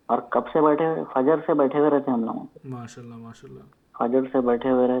 और कब से बैठे हुए, फजर से बैठे हुए रहते हम लोग, माशाल्लाह माशाल्लाह। फजर से बैठे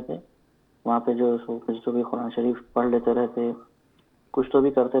हुए रहते वहाँ पे, जो सो कुछ तो भी कुरान शरीफ पढ़ लेते रहते, कुछ तो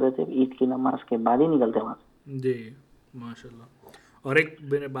भी करते रहते, ईद की नमाज के बाद ही निकलते वहाँ से। जी। माशाल्लाह। और एक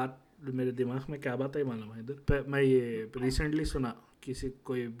मेरे बात, मेरे दिमाग में क्या बात है मालूम है इधर मैं ये रिसेंटली सुना, किसी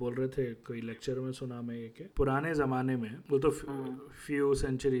कोई बोल रहे थे, कोई लेक्चर में सुना मैं, ये कि पुराने ज़माने में, वो तो फ्यू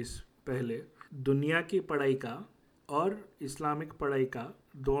सेंचुरीज पहले, दुनिया की पढ़ाई का और इस्लामिक पढ़ाई का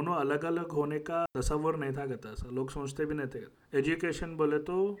दोनों अलग अलग होने का तसव्वुर नहीं था कहता, ऐसा लोग सोचते भी नहीं थे। एजुकेशन बोले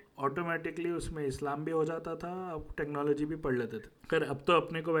तो ऑटोमेटिकली उसमें इस्लाम भी हो जाता था, अब टेक्नोलॉजी भी पढ़ लेते थे। खैर अब तो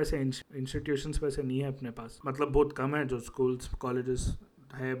अपने को वैसे इंस्टीट्यूशंस वैसे नहीं है अपने पास, मतलब बहुत कम है जो स्कूल्स कॉलेजेस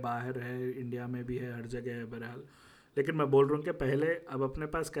है, बाहर है, इंडिया में भी है, हर जगह है बहरहाल। लेकिन मैं बोल रहा हूँ कि पहले अब अपने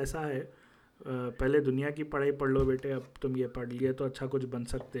पास कैसा है, पहले दुनिया की पढ़ाई पढ़ लो बेटे, अब तुम ये पढ़ लिए तो अच्छा कुछ बन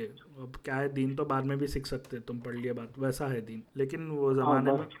सकते हो। अब क्या है, दीन तो बाद में भी सीख सकते, तुम पढ़ लिए बात, वैसा है दीन। लेकिन वो हाँ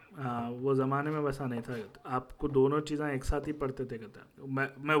ज़माने में, बस। हाँ वो ज़माने में वैसा नहीं था, आपको दोनों चीज़ें एक साथ ही पढ़ते थे कहते। मैं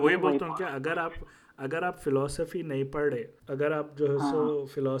वही नहीं भाई। बोलता हूँ कि अगर आप फिलोसफी नहीं पढ़े, अगर आप जो है सो हाँ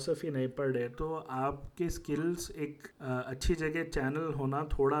फिलोसफी नहीं पढ़े, तो आपकी स्किल्स एक अच्छी जगह चैनल होना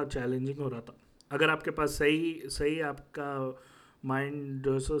थोड़ा चैलेंजिंग हो रहा था। अगर आपके पास सही सही आपका माइंड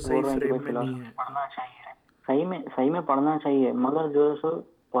जो है सो सही बोल रहे हैं कि भाई फ्रेम में नहीं फिलोसफी है। पढ़ना चाहिए, सही में पढ़ना चाहिए, मगर जो है सो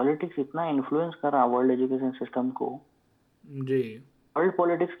पॉलिटिक्स इतना इन्फ्लुएंस कर रहा है वर्ल्ड एजुकेशन सिस्टम को। जी वर्ल्ड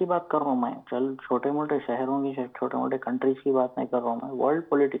पॉलिटिक्स की बात कर रहा हूँ मैं, चल छोटे मोटे शहरों की, छोटे मोटे कंट्रीज की बात नहीं कर रहा हूँ मैं, वर्ल्ड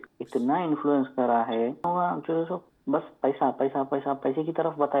पॉलिटिक्स इतना इन्फ्लुएंस कर रहा है वहाँ जो है सो बस पैसा पैसा पैसा पैसे की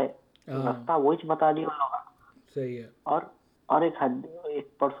तरफ बताए, हाँ रास्ता वही बता दिया उन लोगों सही है। ने। और एक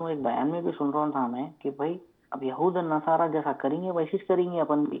परसों एक बयान में भी सुन रहा था मैं कि भाई अब यहूद और नसारा जैसा करेंगे वैसे ही करेंगे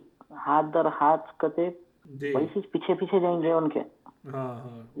अपन भी, हाथ दर हाथ कते जी वैसे ही पीछे पीछे जाएंगे उनके, हाँ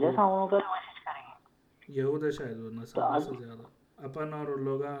हाँ वो जैसा उन्होंने करे वैसे ही करेंगे। यहूद है शायद, वो तो नसारा से अब ज़्यादा अपन और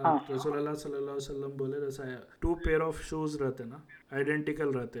लोग हाँ रसूलुल्लाह सल्लल्लाहु अलैहि वसल्लम बोले जैसा है, टू पेयर ऑफ शूज रहते ना,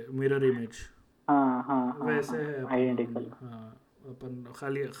 आइडेंटिकल रहते, मिरर इमेज, हाँ हाँ हाँ वैसे हाँ है अपन और उन आइडेंटिकल। लोग। हाँ अपन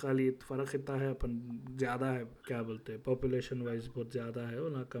खाली खाली फ़र्क इतना है, अपन ज़्यादा है, क्या बोलते हैं, पॉपुलेशन वाइज बहुत ज़्यादा है, वो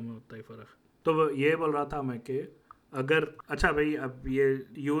ना कम होता ही फ़र्क। तो ये बोल रहा था मैं कि अगर अच्छा भाई, अब ये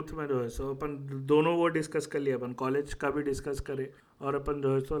यूथ में जो है सो अपन दोनों वो डिस्कस कर लिया, अपन कॉलेज का भी डिस्कस करें, और अपन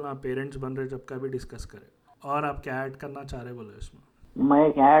जो है सो ना पेरेंट्स बन रहे जब का भी डिस्कस करें। और आप क्या ऐड करना चाह रहे बोले इसमें? मैं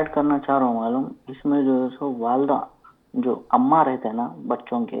एक ऐड करना चाह रहा हूँ मालूम, इसमें जो है सो वालदा, जो अम्मा रहते हैं ना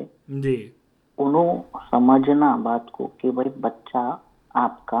बच्चों के, जी उन्हों समझना बात को कि भाई बच्चा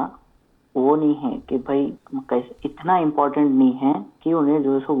आपका वो नहीं है कि भाई कैसे, इतना इम्पोर्टेंट नहीं है कि उन्हें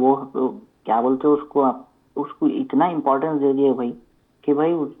जो है सो वो क्या बोलते हैं उसको, आप उसको इतना इम्पोर्टेंस दे दिए भाई कि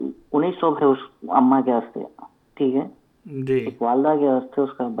भाई उन्हें सब है उस अम्मा के हस्ते, ठीक है, जी एक वालदा के हस्ते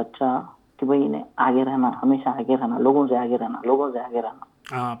उसका बच्चा, कि भाई इन्हें आगे रहना, हमेशा आगे रहना, लोगों से आगे रहना, लोगों से आगे रहना,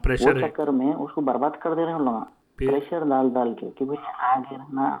 हाँ वो प्रेशर है चक्कर में उसको बर्बाद कर दे रहे हैं उन लोग, फिर। प्रेशर डाल डाल के कि भाई आगे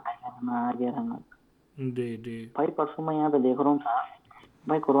रहना आगे रहना आगे रहना। जी जी भाई परसों मैं यहाँ पे देख रहा हूँ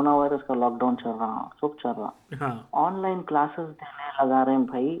भाई, कोरोना वायरस का लॉकडाउन चल रहा, सब चल रहा, हाँ ऑनलाइन क्लासेस देने लगा रहे हैं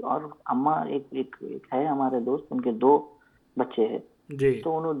भाई, और अम्मा एक है हमारे दोस्त, उनके दो बच्चे हैं, जी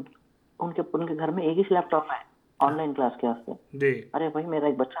तो उनके उनके घर में एक ही लैपटॉप है हाँ, ऑनलाइन क्लास के वास्ते। जी अरे भाई मेरा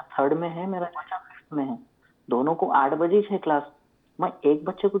एक बच्चा थर्ड में है, मेरा एक बच्चा फिफ्थ में है, दोनों को 8 बजे है क्लास, मैं एक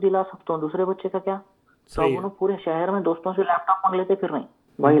बच्चे को दिला सकता हूँ, दूसरे बच्चे का क्या? तो सही अब है। उन्होंने पूरे शहर में दोस्तों से लैपटॉप मांग लेते फिर रहे,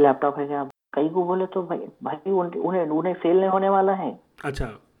 भाई हम्म, लैपटॉप है क्या? कई को बोले तो भाई भाई उन्हें उन्हें फेल नहीं होने वाला है, अच्छा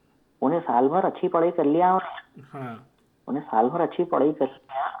उन्हें साल भर अच्छी पढ़ाई कर लिया, हाँ उन्हें साल भर अच्छी पढ़ाई कर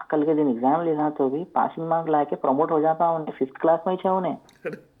लिया, कल के दिन एग्जाम लेना तो भी पासिंग मार्क ला के प्रमोट हो जाता, उन्हें फिफ्थ क्लास में ही उन्हें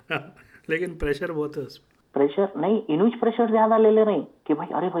हाँ, लेकिन प्रेशर बहुत है उसमें। प्रेशर नहीं, इन्हीं प्रेशर ज्यादा ले रहे हैं कि भाई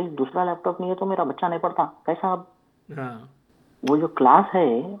अरे भाई दूसरा लैपटॉप नहीं है तो मेरा बच्चा नहीं पढ़ता कैसा। अब हाँ वो जो क्लास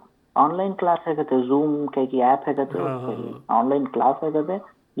है, ऑनलाइन क्लास है कहते, जूम कह की ऐप है कहते, हाँ हाँ हाँ ऑनलाइन क्लास है कहते,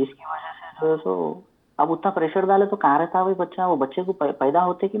 जिसकी वजह से जो है सो अब उतना प्रेशर डाले तो कहाँ रहता भाई बच्चा, वो बच्चे को पैदा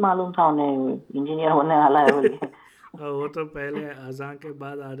होते कि मालूम था उन्हें इंजीनियर बनने वाला है बोल के। वो तो पहले अज़ां के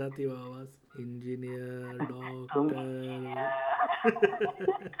बाद आ जाती वो आवाज़, इंजीनियर तुम डॉक्टर।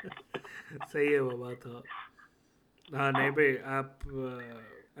 सही है वो बात। हाँ हाँ नहीं भाई, आप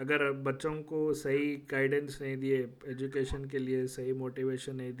अगर बच्चों को सही गाइडेंस नहीं दिए एजुकेशन के लिए, सही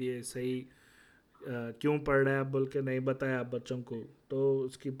मोटिवेशन नहीं दिए, सही क्यों पढ़ रहे हैं आप बोल के नहीं बताया आप बच्चों को, तो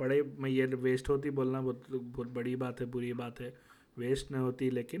उसकी पढ़ाई में ये वेस्ट होती बोलना बहुत बहुत बड़ी बात है, बुरी बात है। वेस्ट नहीं होती,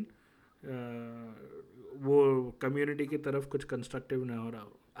 लेकिन वो कम्युनिटी की तरफ कुछ कंस्ट्रक्टिव नहीं हो रहा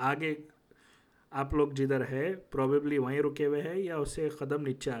हो आगे। आप लोग जिधर है प्रोबेबली वहीं रुके हुए हैं, या उससे एक कदम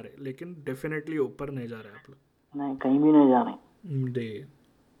नीचे आ रहे, लेकिन डेफिनेटली ऊपर नहीं जा रहे आप लोग। नहीं कहीं भी नहीं जा रहे, जी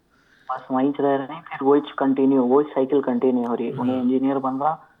बस वहीं रह रहे हैं, फिर वही कंटिन्यू, वही साइकिल कंटिन्यू हो रही है, उन्हें हाँ इंजीनियर बन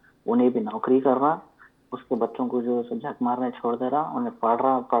रहा, उन्हें भी नौकरी कर रहा, उसके बच्चों को जो है झक मारने छोड़ दे रहा, उन्हें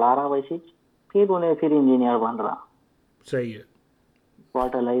पढ़ा रहा वैसे ही, फिर उन्हें फिर इंजीनियर बन रहा। सही है।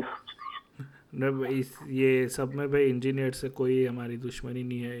 What a life. न इस ये सब में भाई इंजीनियर से कोई हमारी दुश्मनी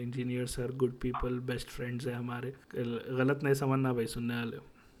नहीं है, engineers are good people, best friends है हमारे। गलत नहीं समझना भाई सुनने वाले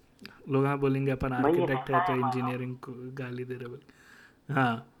लोग, हाँ बोलेंगे अपन भाई ये आर्किटेक्ट रहता है तो है मालूम, इंजीनियरिंग को गाली दे रहे बोले।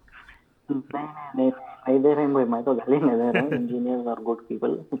 हाँ नहीं दे रहे हैं भाई, मैं तो गाली नहीं दे रहा हूँ, इंजीनियर और गुड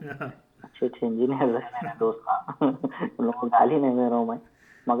पीपल, हाँ अच्छे अच्छे इंजीनियर है मेरे दोस्त ना। उन लोगों को गाली नहीं दे रहा हूँ मैं,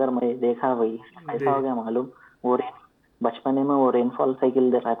 मगर मैं देखा भाई दे ऐसा हो गया मालूम, वो बचपने में वो रेनफॉल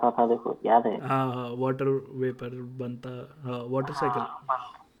साइकिल दे रहता था देखो, याद है? हाँ हाँ वाटर वेपर बनता, हाँ वाटर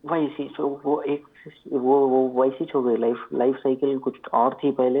साइकिल। वैसी तो वो वैसी हो गई, लाइफ लाइफ साइकिल कुछ और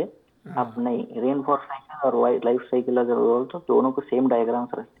थी पहले। अब हाँ। नहीं, रेन फॉर साइकिल और वाइट लाइफ साइकिल अगर बोल तो दोनों को सेम डायग्राम्स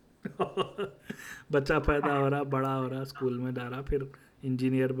रखते। बच्चा पैदा हो रहा, बड़ा हो रहा, स्कूल में जा रहा, फिर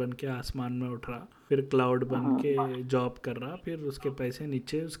इंजीनियर बन के आसमान में उठ रहा, फिर क्लाउड बन के बस। जॉब कर रहा, फिर उसके पैसे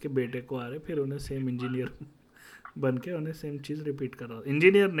नीचे उसके बेटे को आ रहे, फिर उन्हें सेम इंजीनियर बन के उन्हें सेम चीज़ रिपीट कर रहा,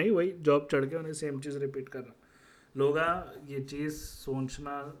 इंजीनियर नहीं, वही जॉब चढ़ के उन्हें सेम चीज़ रिपीट कर रहा। लोगा, ये चीज़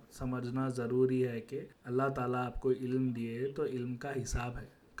सोचना समझना ज़रूरी है कि अल्लाह ताला आपको इल्म दिए तो इल्म का हिसाब है,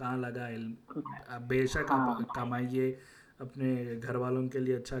 कहाँ लगा इल्म। आप बेशक आप हाँ भाई। कमाइए, अपने घर वालों के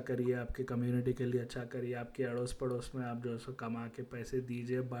लिए अच्छा करिए, आपकी कम्युनिटी के लिए अच्छा करिए, आपके अड़ोस पड़ोस में आप जो है सो कमा के पैसे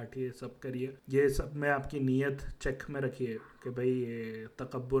दीजिए, बांटिए, सब करिए, ये सब में आपकी नीयत चेक में रखिए कि भाई ये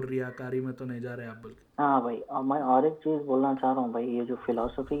तकब्बुर रियाकारी में तो नहीं जा रहे आप, बोल हाँ भाई, और मैं और एक चीज बोलना चाह रहा हूँ भाई, ये जो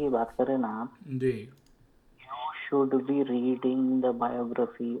फिलोसफी की बात करें ना आप, के। जी। Should be reading the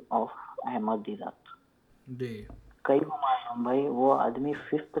biography of Ahmad Deedat. जी। कई को मालूम भाई, वो आदमी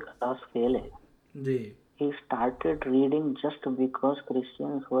 5th क्लास फेल है। जी। He started reading just because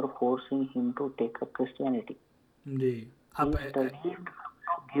Christians were forcing him to take up Christianity. जी। आप He studied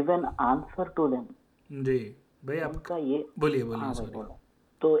to give an answer to them. जी। भाई आप उनका ये, बोलिए बोलिए, हाँ भाई सॉरी। बोलो।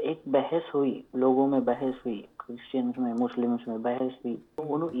 तो एक बहस हुई, लोगों में बहस हुई, क्रिश्चियंस में मुस्लिम्स में बहस हुई, तो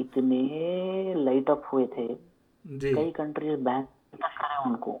उन्होंने इतने लाइट अप हुए थे, जी। कई कंट्रीज बैन तक करे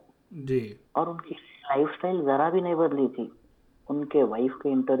उनको। जी। और उनकी लाइफस्टाइल जरा भी नहीं बदली थी। उनके वाइफ के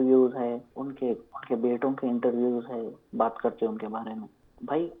इंटरव्यूज है, उनके उनके बेटों के इंटरव्यूज है, बात करते हैं उनके बारे में।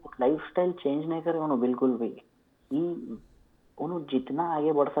 भाई लाइफस्टाइल चेंज नहीं करे उन्होंने बिल्कुल भी। उन्होंने जितना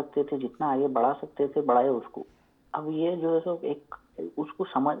आगे बढ़ सकते थे, जितना आगे बढ़ा सकते थे, बढ़ाए उसको। अब ये जो है सो एक, उसको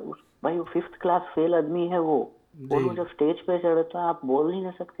समझ भाई वो 5th क्लास फेल आदमी है वो। जी। वो जब स्टेज पे चढ़ता है, आप बोल ही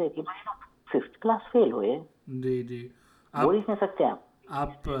नहीं सकते कि भाई 5th क्लास फेल हुए, जी। जी। बोल ही आप नहीं सकते आप।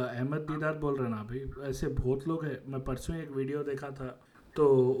 अहमद दीदार बोल रहे हैं ना भाई, ऐसे बहुत लोग हैं। मैं परसों एक वीडियो देखा था, तो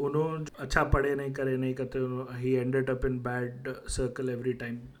उन्होंने अच्छा पढ़े नहीं करे नहीं करते, he ended up in bad circle every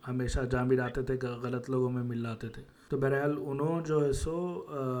time, हमेशा जहाँ भी जाते थे गलत लोगों में मिल जाते थे। तो बहरहाल उन्होंने जो है सो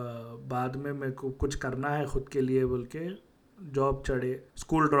बाद में मेरे को कुछ करना है खुद के लिए बोल के जॉब चढ़े,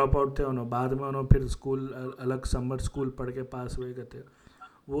 स्कूल ड्रॉप आउट थे उन्होंने, बाद में उन्होंने फिर स्कूल अलग समर स्कूल पढ़ के पास हुए गए थे।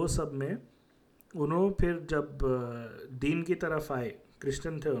 वो सब में उन्होंने फिर जब दीन की तरफ आए,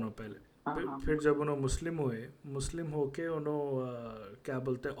 क्रिश्चियन थे उन्होंने पहले, हाँ फिर जब उन्होंने मुस्लिम हुए, मुस्लिम होके उन्होंने क्या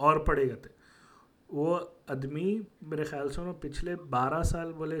बोलते हैं और पढ़े गए थे। वो आदमी मेरे ख्याल से उन्होंने पिछले 12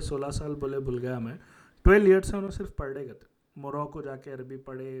 साल बोले 16 साल बोले, भूल गया मैं, 12 ईयर्स से उन्होंने सिर्फ पढ़े गए थे। मोरक्को जाके अरबी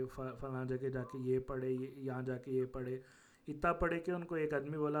पढ़े, फलां जगह जाके ये पढ़े, यहाँ जाके ये पढ़े, इतना पढ़े कि उनको एक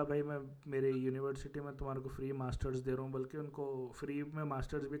आदमी बोला भाई मैं मेरे यूनिवर्सिटी में तुम्हारे को फ्री मास्टर्स दे रहा हूँ, बल्कि उनको फ्री में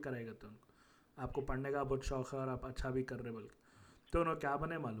मास्टर्स भी कराएगा था उनको, आपको पढ़ने का बहुत शौक है और आप अच्छा भी कर रहे, बल्कि। तो उन्होंने क्या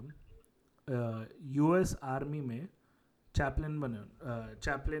बने मालूम, यूएस आर्मी में चैपलिन बने,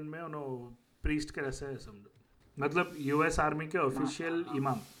 चैपलिन में उन्होंने प्रीस्ट के रैसे है समझो, मतलब यूएस आर्मी के ऑफिशियल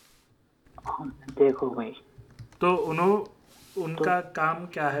इमाम। हाँ, देखो भाई। तो तो उनका काम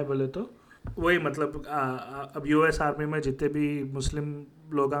क्या है बोले तो वही, मतलब अब यूएस आर्मी में जितने भी मुस्लिम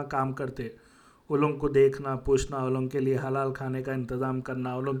लोग काम करते, वो लोगों को देखना पूछना, वो लोगों के लिए हलाल खाने का इंतज़ाम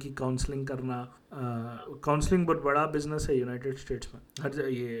करना, वो लोगों की काउंसलिंग करना। काउंसलिंग बहुत बड़ा बिजनेस है यूनाइटेड स्टेट्स में,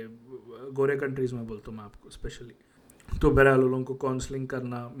 ये गोरे कंट्रीज़ में बोलता हूँ मैं आपको स्पेशली। तो बहरहाल लोगों को काउंसलिंग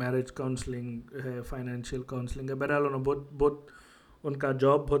करना, मैरिज काउंसलिंग है, फाइनेंशियल काउंसलिंग है, बहरहाल उन्होंने बहुत बहुत उनका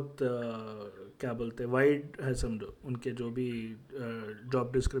जॉब बहुत क्या बोलते हैं वाइड है समझो, उनके जो भी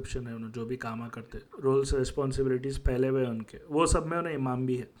जॉब डिस्क्रिप्शन है, उन्होंने जो भी काम करते, रोल्स रिस्पॉन्सिबिलिटीज़ पहले हुए उनके, वो सब में उन्हें इमाम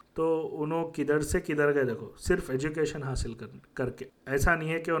भी है। तो उन्होंने किधर से किधर गए देखो, सिर्फ एजुकेशन हासिल करके। ऐसा नहीं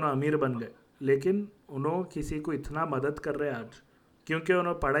है कि उन्होंने अमीर बन गए, लेकिन उन्होंने किसी को इतना मदद कर रहे हैं आज, क्योंकि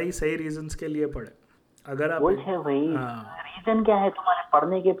उन्होंने पढ़ाई सही रीजंस के लिए पढ़े। अगर आप वही है भाई, हाँ। रीजन क्या है तुम्हारे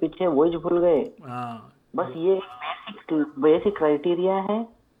पढ़ने के पीछे, वही भूल गए। हाँ। बस ये बेसिक बेसिक क्राइटेरिया है,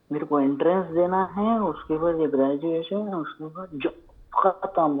 मेरे को एंट्रेंस देना है, उसके बाद ये ग्रेजुएशन, उसके बाद जॉब,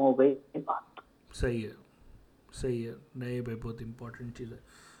 खत्म हो गई बात। सही है। सही है, नहीं भाई बहुत इम्पोर्टेंट चीज़ है।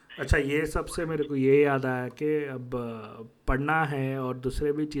 अच्छा, ये सबसे मेरे को ये याद आया कि अब पढ़ना है और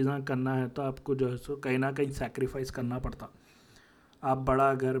दूसरे भी चीज़ें करना है, तो आपको जो है सो कहीं ना कहीं सैक्रिफाइस करना पड़ता। आप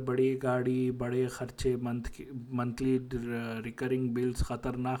बड़ा घर, बड़ी गाड़ी, बड़े खर्चे, मंथली रिकरिंग बिल्स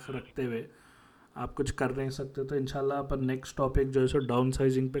ख़तरनाक रखते हुए आप कुछ कर नहीं सकते। तो इंशाल्लाह अपन नेक्स्ट टॉपिक जो है सो डाउन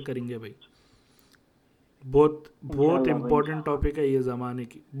साइजिंग पे करेंगे भाई। बहुत बहुत इंशाल्लाह भाई इम्पोर्टेंट इंशाल्लाह। टॉपिक है ये ज़माने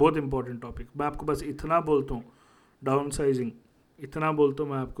की, बहुत इम्पोर्टेंट टॉपिक। मैं आपको बस इतना बोलता हूँ, डाउन साइजिंग, इतना बोलता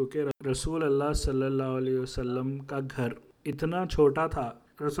हूँ मैं आपको कि रसूल अल्लाह सल्लल्लाहु अलैहि वसल्लम का घर इतना छोटा था,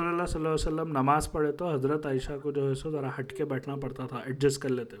 रसूलुल्लाह सल्लल्लाहु अलैहि वसल्लम नमाज पढ़े तो हजरत आयशा को जो है सो ज़रा हट के बैठना पड़ता था, एडजस्ट कर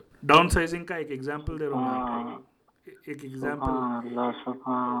लेते हुए। डाउन साइजिंग का एक एग्जांपल दे रहा हूँ मैं हाँ, आपको, एक एग्जांपल। सुभान अल्लाह,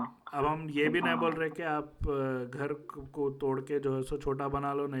 सुभान, अब हम ये भी नहीं बोल सुभान। रहे कि आप घर को तोड़ के जो है सो छोटा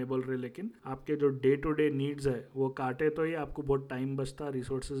बना लो, नहीं बोल रहे, लेकिन आपके जो डे टू डे नीड्स है वो काटे तो ही आपको बहुत टाइम बचता,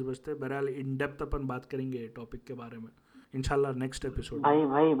 रिसोर्सेज बचते। बहरहाल इन डेप्थ अपन बात करेंगे टॉपिक के बारे में इंशाल्लाह नेक्स्ट एपिसोड में। भाई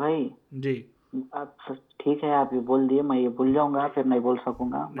भाई भाई, जी। आप ठीक है, आप ये बोल दिए, मैं ये भूल जाऊंगा, फिर नहीं बोल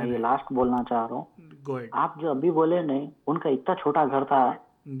सकूंगा। नहीं मैं ये नहीं, लास्ट बोलना चाह रहा हूँ। Go ahead. आप जो अभी बोले नहीं, उनका इतना छोटा घर था,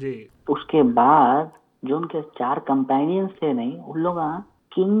 जी। उसके बाद जो उनके 4 कंपेनियंस थे नहीं, उन लोग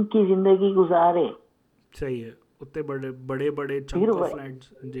किंग की जिंदगी गुजारे। सही है, उतने बड़े बड़े बड़े फिर चंक ऑफ लैंड्स।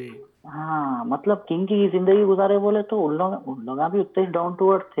 जी। हाँ, मतलब किंग की जिंदगी गुजारे बोले तो उन लोग भी उतने डॉन टू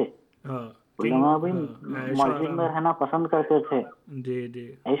अर्थ थे। हाँ। उन किंग, लोग भी हाँ, ऐशो मस्जिद में आराम। रहना पसंद करते थे। जी जी।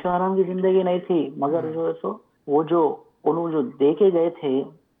 ऐशो आराम की जिंदगी नहीं थी, मगर हाँ। जो है सो वो जो उन्होंने जो दे के गए थे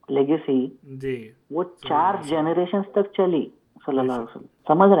लेगेसी, जी। वो सल्लल्लाहु अलैहि 4 वसल्लम। जनरेशन तक चली। सल्लल्लाहु अलैहि बेशक। वसल्लम,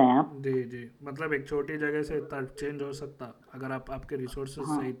 समझ रहे हैं आप? जी जी, मतलब एक छोटी जगह से इतना चेंज हो सकता अगर आप आपके रिसोर्सेज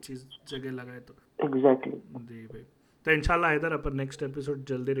हाँ, सही चीज़ जगह लगाए तो। एग्जैक्टली। जी भाई। तो इंशाल्लाह इधर अपन नेक्स्ट एपिसोड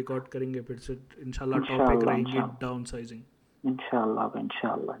जल्दी रिकॉर्ड करेंगे फिर से। इंशाल्लाह टॉपिक इंशाल्लाह, रहेंगी इंशाल्लाह, डाउन साइजिंग। इंशाल्लाह,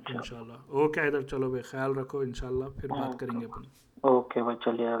 इंशाल्लाह, इंशाल्लाह। इंशाल्लाह। ओके इधर, चलो भाई, ख्याल रखो, इंशाल्लाह फिर बात ओके, करेंगे अपन। ओके भाई,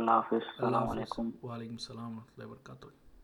 चलिए, अल्लाह हाफिज, अल्लाह सलाम हाफिज़। अलैकुम। वालेकुम सलाम व रहमतुल्लाहि व बरकातुहू।